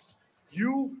logs,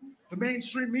 you, the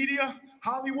mainstream media,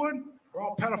 Hollywood, are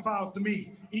all pedophiles to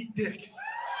me. Eat dick.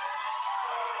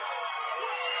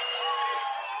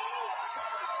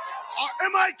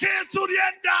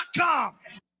 AmICanceledYet.com.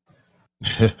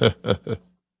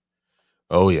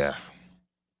 Oh yeah.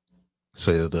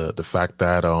 So the fact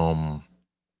that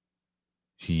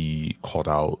he called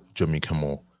out Jimmy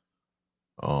Kimmel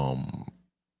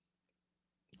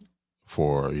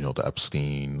for the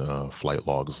Epstein flight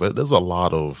logs. There's a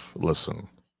lot of, listen,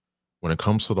 when it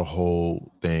comes to the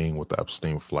whole thing with the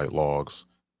Epstein flight logs,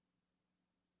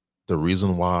 the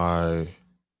reason why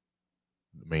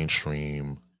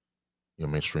mainstream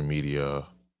media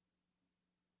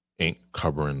ain't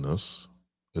covering this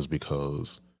is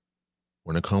because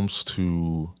when it comes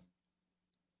to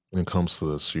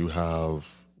this, you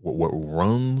have what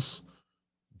runs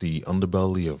the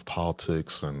underbelly of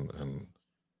politics and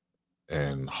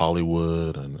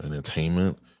Hollywood and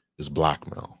entertainment is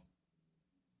blackmail.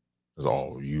 Is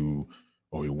you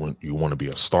want to be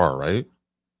a star, right?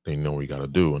 They know what you got to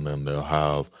do, and then they'll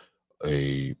have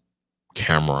a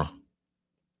camera.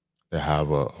 They have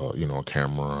a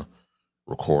camera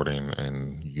recording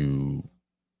and you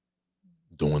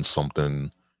doing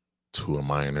something to a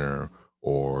minor,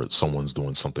 or someone's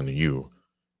doing something to you,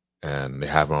 and they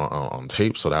have it on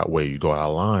tape, so that way you go out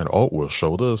of line. Oh, we'll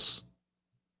show this.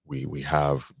 We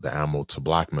have the ammo to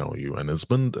blackmail you, and it's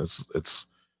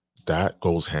that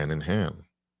goes hand in hand.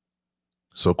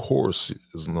 So of course,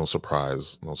 it's no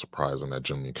surprise in that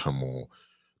Jimmy Kimmel,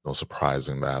 no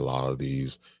surprising that a lot of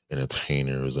these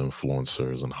entertainers,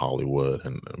 influencers in Hollywood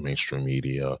and mainstream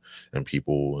media and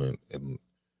people in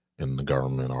the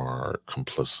government are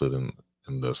complicit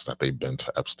in this, that they've been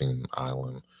to Epstein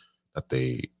Island, that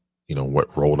they,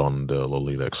 what rode on the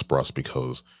Lolita Express,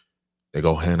 because they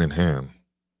go hand in hand.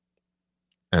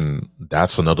 And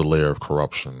that's another layer of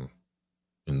corruption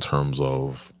in terms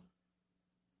of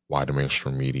why the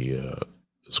mainstream media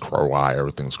is corrupt, why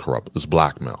everything's corrupt. It's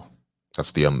blackmail.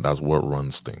 That's what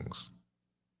runs things.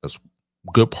 That's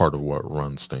a good part of what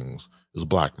runs things is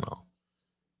blackmail.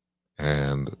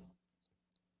 And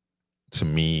to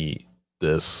me,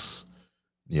 this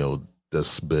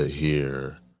bit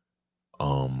here,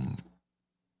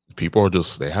 people are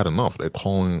they had enough. They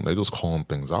just calling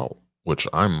things out, which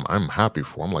I'm happy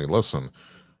for. I'm like, listen,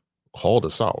 call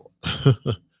this out.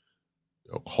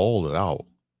 Call it out.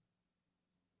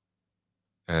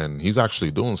 And he's actually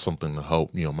doing something to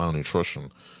help,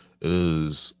 malnutrition.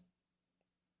 It's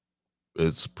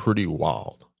pretty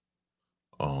wild.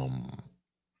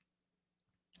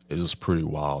 It is pretty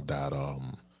wild that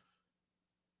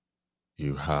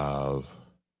you have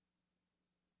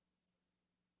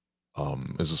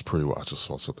it's just pretty wild. I just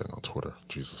saw something on Twitter.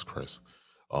 Jesus Christ.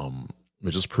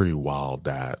 It's just pretty wild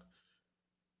that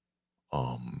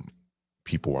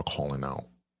people are calling out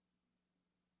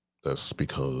this,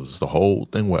 because the whole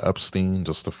thing with Epstein,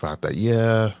 just the fact that he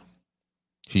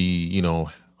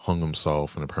hung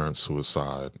himself in apparent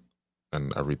suicide,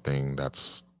 and everything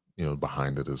that's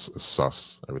behind it is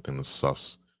sus. Everything is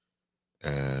sus.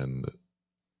 And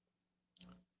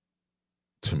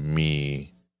to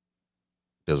me,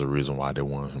 there's a reason why they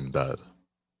want him dead,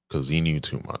 because he knew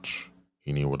too much.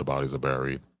 He knew where the bodies are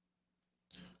buried,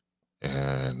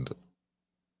 and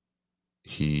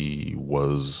he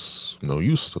was no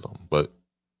use to them. But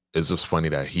it's just funny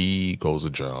that he goes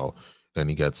to jail, then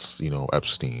he gets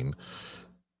Epstein,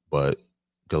 but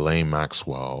Ghislaine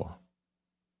Maxwell,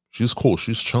 she's cool,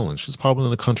 she's chilling, she's probably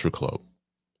in a country club.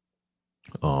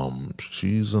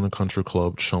 She's in a country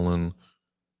club chilling.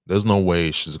 There's no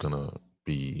way she's gonna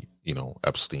be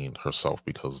Epstein herself,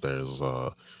 because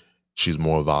she's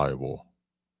more valuable.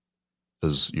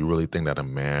 Because you really think that a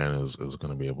man is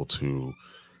gonna be able to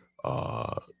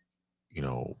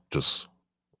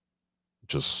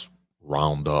just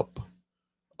round up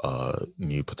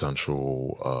new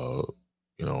potential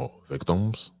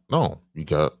victims? No, you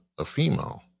got a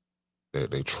female.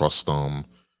 They trust them.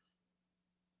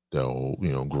 They'll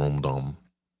groom them.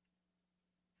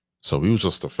 So he was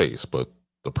just a face, but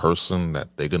the person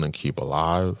that they're gonna keep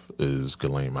alive is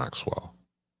Ghislaine Maxwell.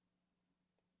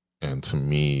 And to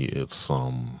me, it's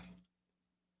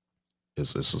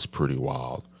just pretty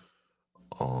wild.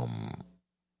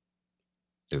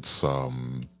 It's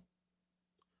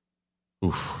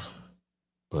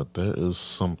but there is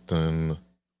something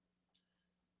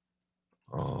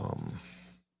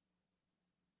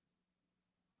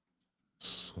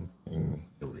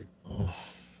here we go.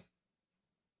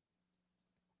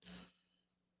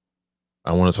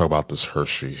 I want to talk about this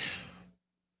Hershey.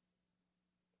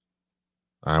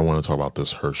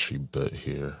 Bit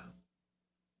here.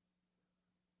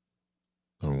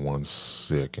 In 1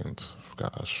 second.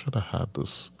 God, I should have had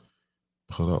this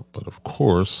put up, but of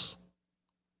course,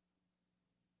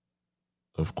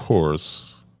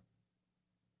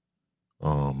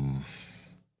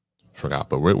 forgot.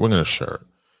 But we're gonna share it.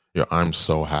 Yeah, I'm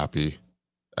so happy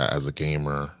as a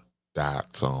gamer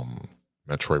that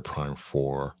Metroid Prime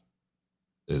 4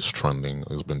 is trending.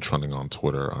 It's been trending on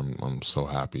Twitter. I'm so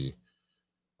happy.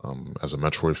 As a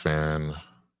Metroid fan,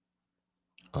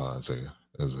 as a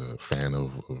fan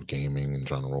of gaming in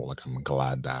general, like, I'm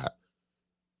glad that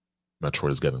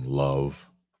Metroid is getting love.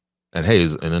 And hey,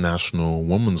 it's International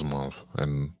Women's Month,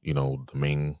 and the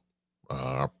main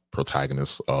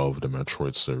protagonist of the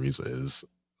Metroid series is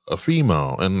a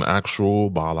female, an actual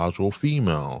biological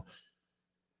female,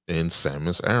 in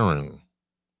Samus Aran.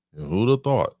 Who'd have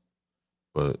thought?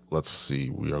 But let's see.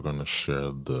 We are gonna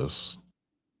share this.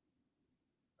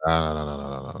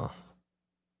 No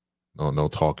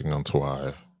talking until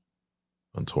I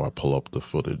pull up the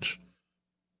footage.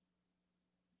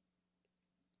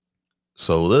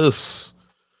 So this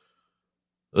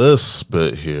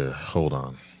bit here, hold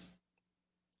on.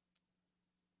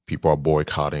 People are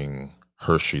boycotting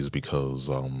Hershey's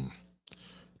because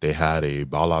they had a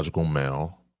biological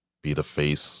male be the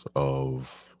face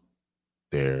of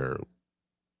their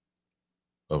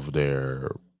of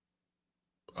their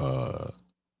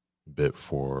bit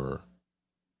for,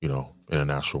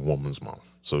 International Women's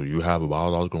Month. So you have a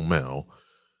biological male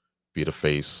be the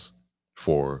face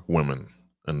for women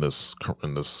in this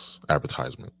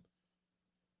advertisement.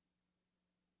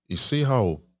 You see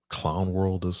how clown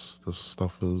world this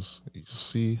stuff is? You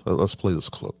see? Let's play this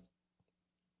clip.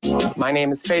 My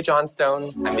name is Faye Johnstone.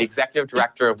 I'm the executive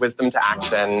director of Wisdom to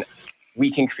Action. We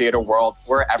can create a world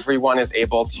where everyone is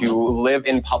able to live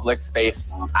in public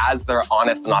space as their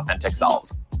honest and authentic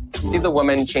selves. See the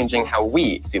women changing how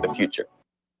we see the future.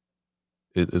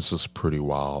 It's just pretty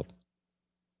wild.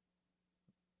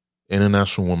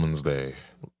 International Women's Day,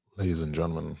 ladies and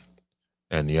gentlemen,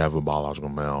 and you have a biological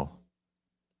male.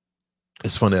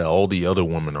 It's funny that all the other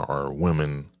women are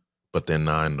women, but they're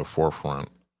not in the forefront,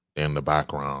 they're in the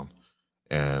background.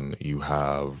 And you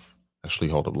have, actually,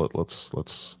 hold up,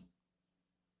 let's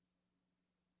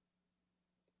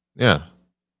yeah.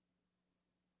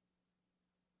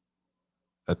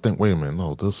 I think, wait a minute,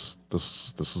 no, this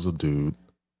is a dude.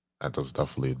 That's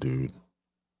definitely a dude.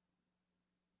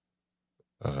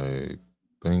 I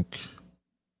think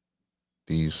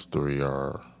these three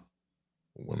are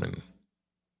women.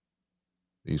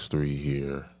 These three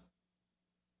here.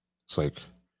 It's like,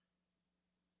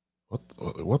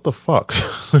 what the fuck?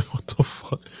 What the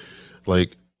fuck?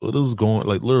 Like, what is going,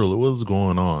 like, literally, what is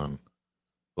going on?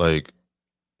 Like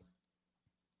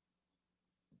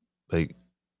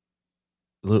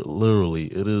literally,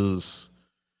 it is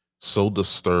so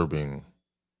disturbing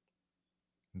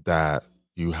that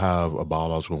you have a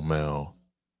biological male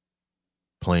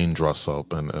playing dress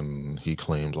up, and he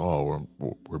claims, oh,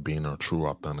 we're being our true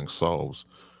authentic selves.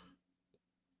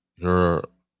 You're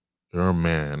a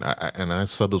man, and I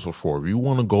said this before. If you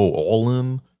want to go all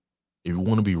in, if you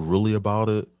want to be really about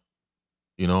it,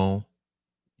 you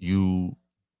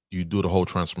do the whole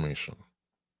transformation.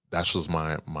 That's just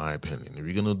my opinion. If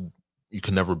you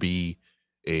can never be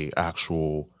a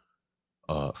actual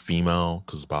female,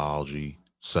 because biology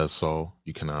says so.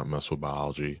 You cannot mess with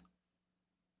biology.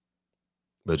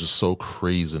 But it's just so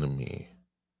crazy to me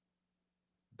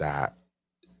that,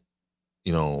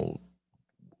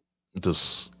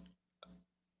 this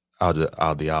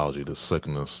ideology, this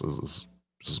sickness is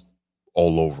just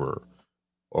all over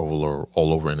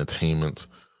entertainment.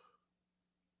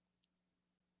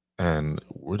 And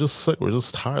we're just sick. We're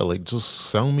just tired. Like, just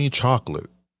sell me chocolate.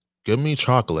 Give me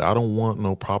chocolate. I don't want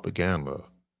no propaganda.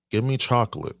 Give me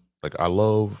chocolate. Like, I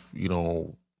love,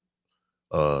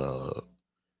 I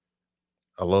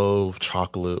love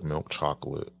chocolate, milk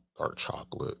chocolate, dark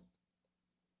chocolate.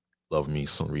 Love me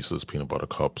some Reese's peanut butter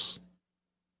cups.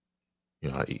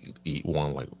 I eat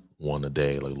one a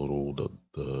day, like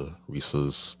the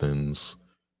Reese's Thins,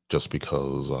 just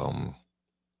because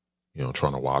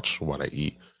trying to watch what I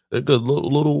eat. They're good,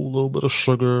 little bit of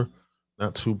sugar,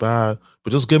 not too bad,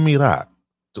 but just give me that.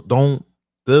 I don't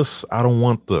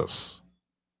want this.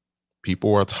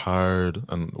 People are tired,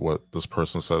 and what this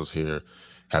person says here,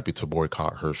 happy to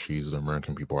boycott Hershey's. The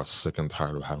American people are sick and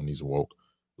tired of having these woke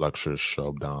lectures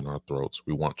shoved down our throats.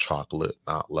 We want chocolate,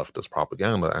 not leftist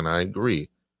propaganda. And I agree.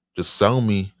 Just sell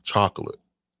me chocolate.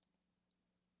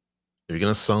 If you're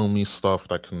going to sell me stuff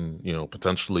that can,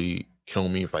 potentially kill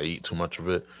me if I eat too much of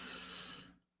it,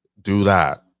 do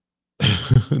that.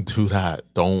 Do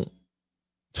that. Don't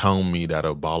tell me that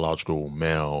a biological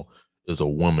male is a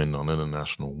woman on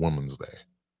International Women's Day.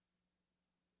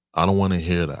 I don't want to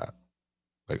hear that.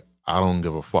 Like, I don't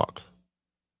give a fuck.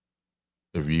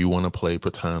 If you want to play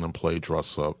pretend and play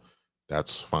dress up,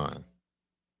 that's fine.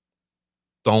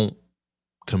 Don't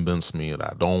convince me of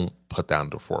that. Don't put that in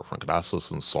the forefront, 'cause that's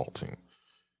just insulting.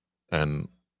 And,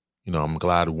 I'm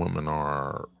glad women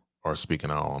are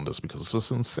speaking out on this, because it's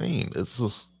just insane.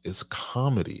 It's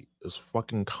comedy. It's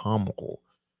fucking comical.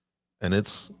 And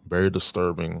it's very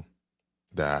disturbing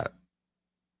that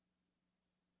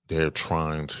they're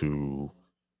trying to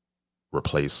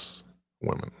replace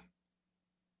women.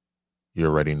 You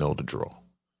already know the drill.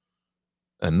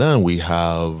 And then we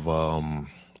have,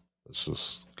 let's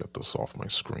just get this off my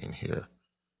screen here.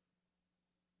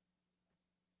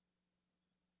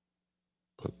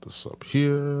 Put this up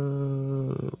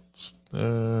here. It's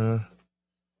there.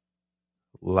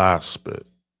 Last bit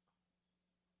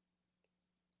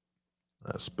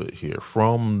here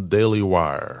from Daily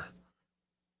Wire.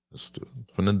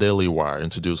 From the Daily Wire,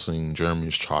 introducing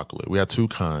Jeremy's chocolate. We have two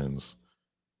kinds: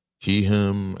 he,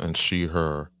 him, and she,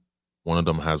 her. One of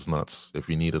them has nuts. If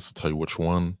you need us to tell you which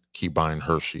one, keep buying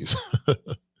Hershey's.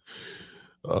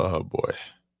 Oh boy.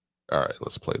 All right,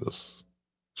 let's play this.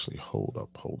 Actually, hold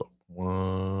up.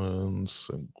 1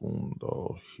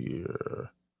 segundo here.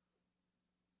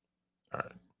 All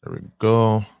right. There we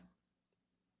go.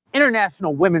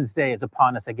 International Women's Day is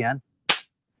upon us again,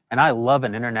 and I love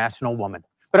an international woman.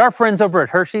 But our friends over at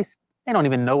Hershey's, they don't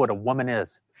even know what a woman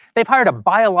is. They've hired a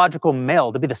biological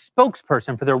male to be the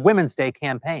spokesperson for their Women's Day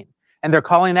campaign, and they're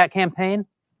calling that campaign,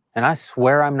 and I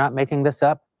swear I'm not making this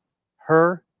up,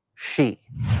 Her-She.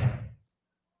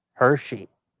 Her-She.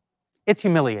 It's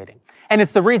humiliating, and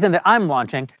it's the reason that I'm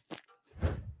launching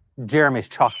Jeremy's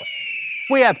Chocolate.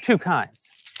 We have two kinds,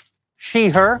 she,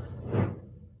 her,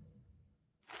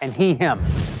 and he, him.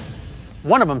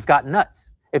 One of them's got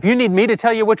nuts. If you need me to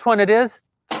tell you which one it is,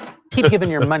 keep giving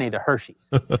your money to Hershey's.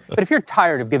 But if you're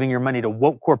tired of giving your money to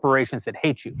woke corporations that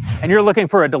hate you, and you're looking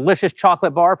for a delicious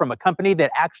chocolate bar from a company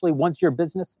that actually wants your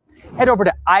business, head over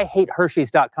to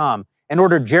IHateHershey's.com and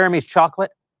order Jeremy's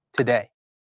Chocolate today.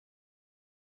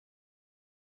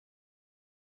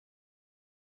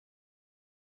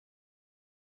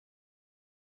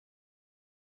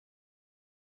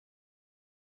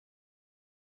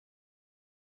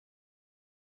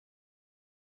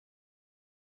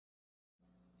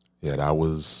 Yeah, that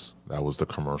was the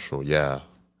commercial. Yeah,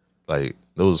 like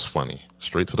it was funny,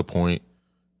 straight to the point.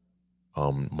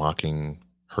 Mocking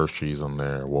Hershey's on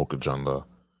their woke agenda,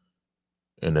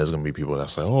 and there's gonna be people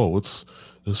that say, "Oh, it's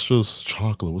just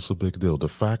chocolate. What's the big deal?" The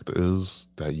fact is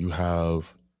that you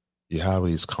have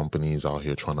these companies out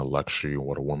here trying to lecture you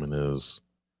what a woman is.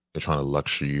 They're trying to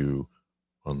lecture you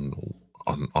on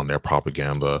their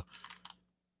propaganda.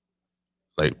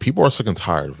 Like, people are sick and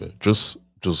tired of it. Just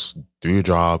do your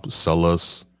job, sell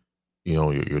us,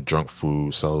 your junk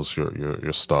food, sell us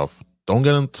your stuff. Don't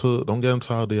get into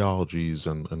ideologies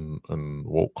and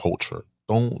woke culture.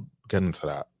 Don't get into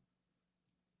that.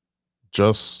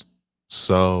 Just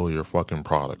sell your fucking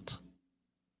product.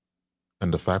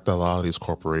 And the fact that a lot of these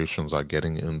corporations are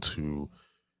getting into,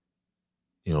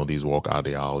 these woke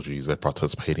ideologies, they're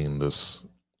participating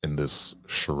in this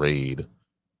charade,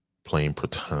 playing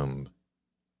pretend.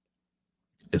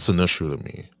 It's an issue to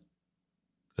me.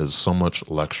 There's so much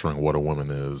lecturing what a woman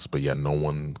is, but yet no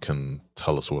one can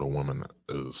tell us what a woman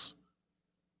is.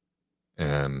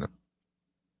 And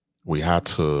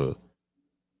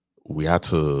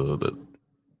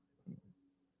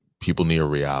people need a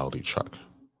reality check,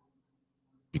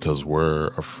 because we're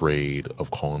afraid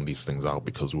of calling these things out,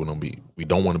 because we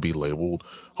don't want to be labeled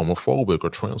homophobic or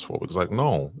transphobic. It's like,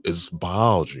 no, it's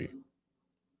biology.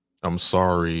 I'm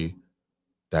sorry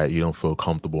that you don't feel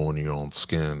comfortable in your own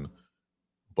skin,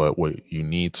 but what you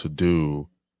need to do,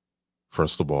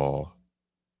 first of all,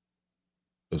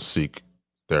 is seek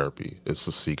therapy. It's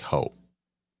to seek help.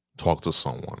 Talk to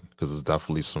someone, because there's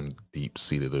definitely some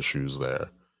deep-seated issues there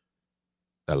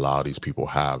that a lot of these people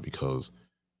have, because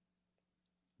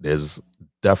there's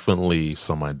definitely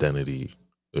some identity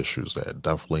issues there,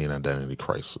 definitely an identity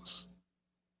crisis.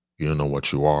 You don't know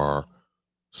what you are,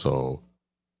 so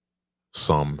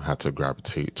some had to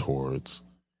gravitate towards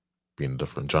being a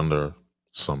different gender.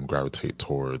 Some gravitate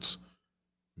towards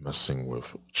messing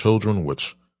with children,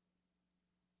 which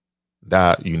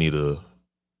that you need to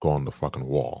go on the fucking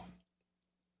wall,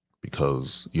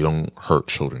 because you don't hurt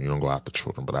children. You don't go after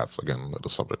children, but that's, again, the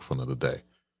subject for another day.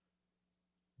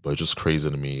 But it's just crazy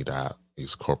to me that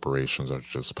these corporations are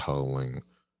just peddling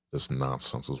this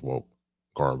nonsense, as woke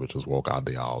garbage, as woke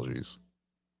ideologies.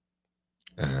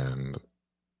 And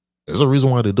there's a reason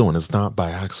why they're doing it. It's not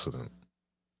by accident.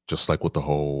 Just like with the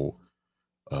whole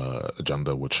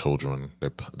agenda with children,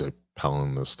 they're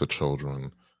peddling this to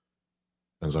children.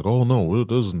 And it's like, oh no,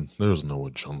 there's no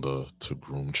agenda to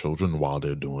groom children while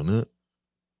they're doing it.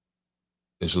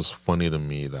 It's just funny to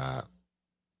me that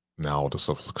now all this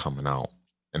stuff is coming out,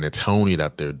 and they're telling you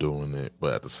that they're doing it,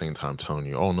 but at the same time telling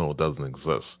you, oh no, it doesn't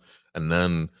exist. And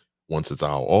then once it's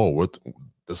out,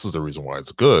 this is the reason why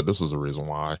it's good. This is the reason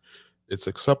why it's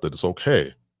accepted. It's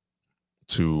okay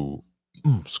to,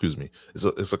 excuse me,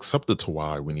 it's accepted to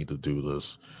why we need to do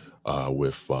this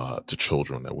with to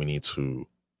children, that we need to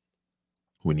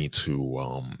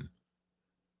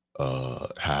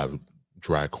have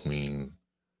drag queen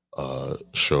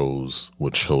shows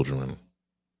with children.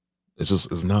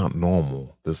 It's not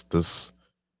normal. This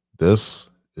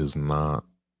is not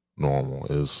normal.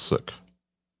 It is sick.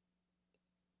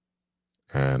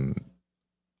 And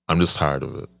I'm just tired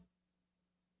of it.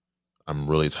 I'm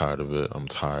really tired of it. I'm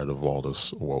tired of all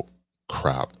this woke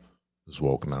crap, this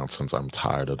woke nonsense. I'm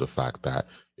tired of the fact that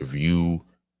if you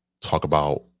talk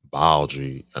about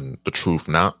biology and the truth,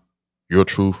 not your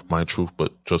truth, my truth,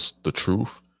 but just the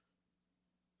truth,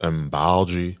 and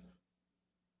biology,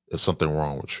 is something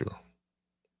wrong with you.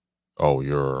 Oh,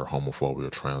 you're homophobic,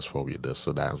 you're transphobic, you're this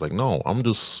or that. It's like, no, I'm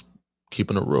just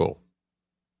keeping it real.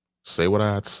 Say what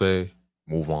I had to say,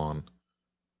 move on.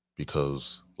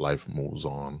 because life moves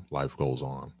on, life goes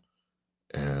on,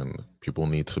 and people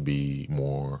need to be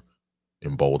more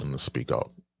emboldened to speak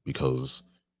up, because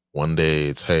one day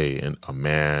it's, hey,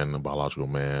 a biological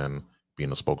man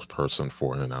being a spokesperson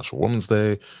for International Women's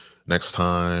Day. Next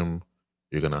time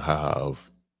you're going to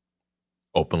have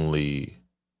openly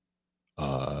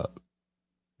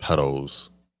pedos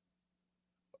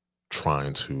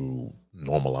trying to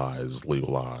normalize,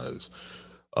 legalize,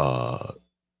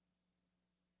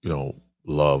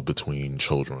 love between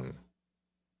children.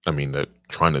 I mean, they're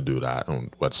trying to do that,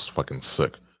 and that's fucking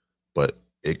sick. But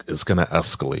it's gonna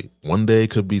escalate. One day it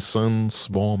could be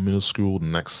small, minuscule.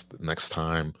 Next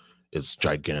time it's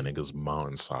gigantic, it's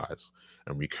mountain size,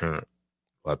 and we can't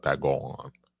let that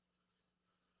go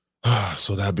on.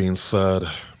 So that being said,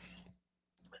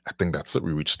 I think that's it.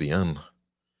 We reached the end.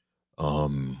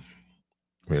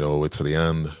 Made all the way to the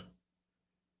end.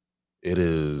 It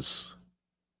is,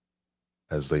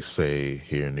 as they say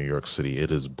here in New York City,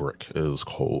 it is brick. It is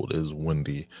cold. It is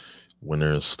windy.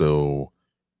 Winter is still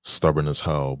stubborn as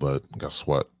hell, but guess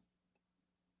what?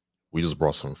 We just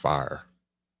brought some fire.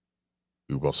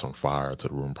 We brought some fire to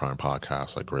the Room Prime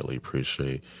podcast. I greatly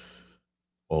appreciate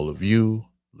all of you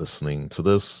listening to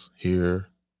this here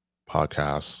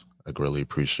podcast. I greatly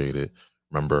appreciate it.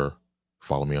 Remember,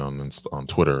 follow me on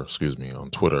Twitter,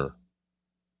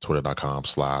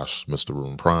 twitter.com/Mr.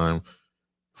 Room Prime.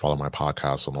 Follow my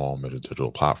podcast on all major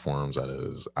digital platforms. That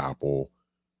is Apple,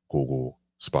 Google,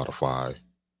 Spotify,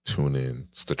 TuneIn,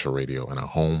 Stitcher Radio, and at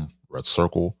home, Red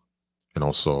Circle, and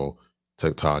also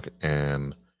TikTok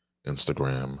and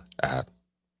Instagram at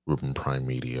Ruben Prime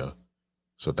Media.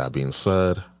 So that being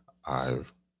said,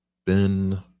 I've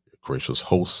been your gracious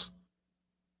host.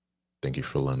 Thank you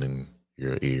for lending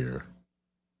your ear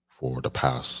for the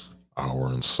past hour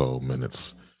and so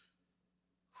minutes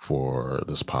for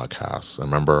this podcast.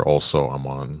 And remember, also, I'm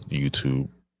on YouTube.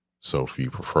 So if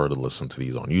you prefer to listen to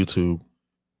these on YouTube,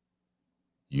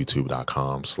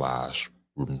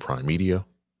 youtube.com/Ruben Prime Media.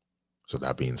 So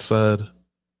that being said,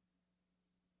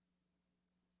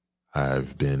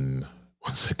 I've been,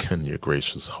 once again, your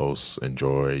gracious host.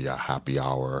 Enjoy your happy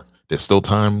hour. There's still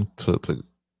time to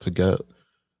get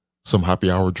some happy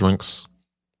hour drinks.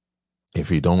 If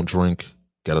you don't drink,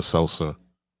 get a seltzer.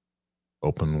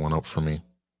 Open one up for me.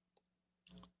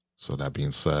 So that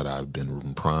being said, I've been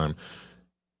Ruben Prime,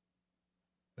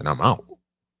 and I'm out.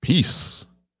 Peace.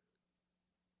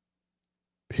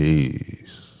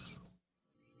 Peace.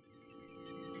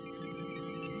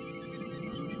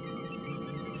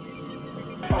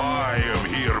 I am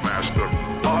here, Master.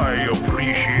 I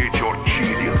appreciate your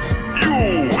genius.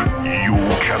 You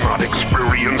cannot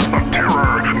experience the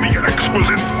terror, the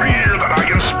exquisite fear that I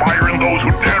inspire in those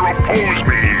who dare oppose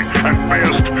me.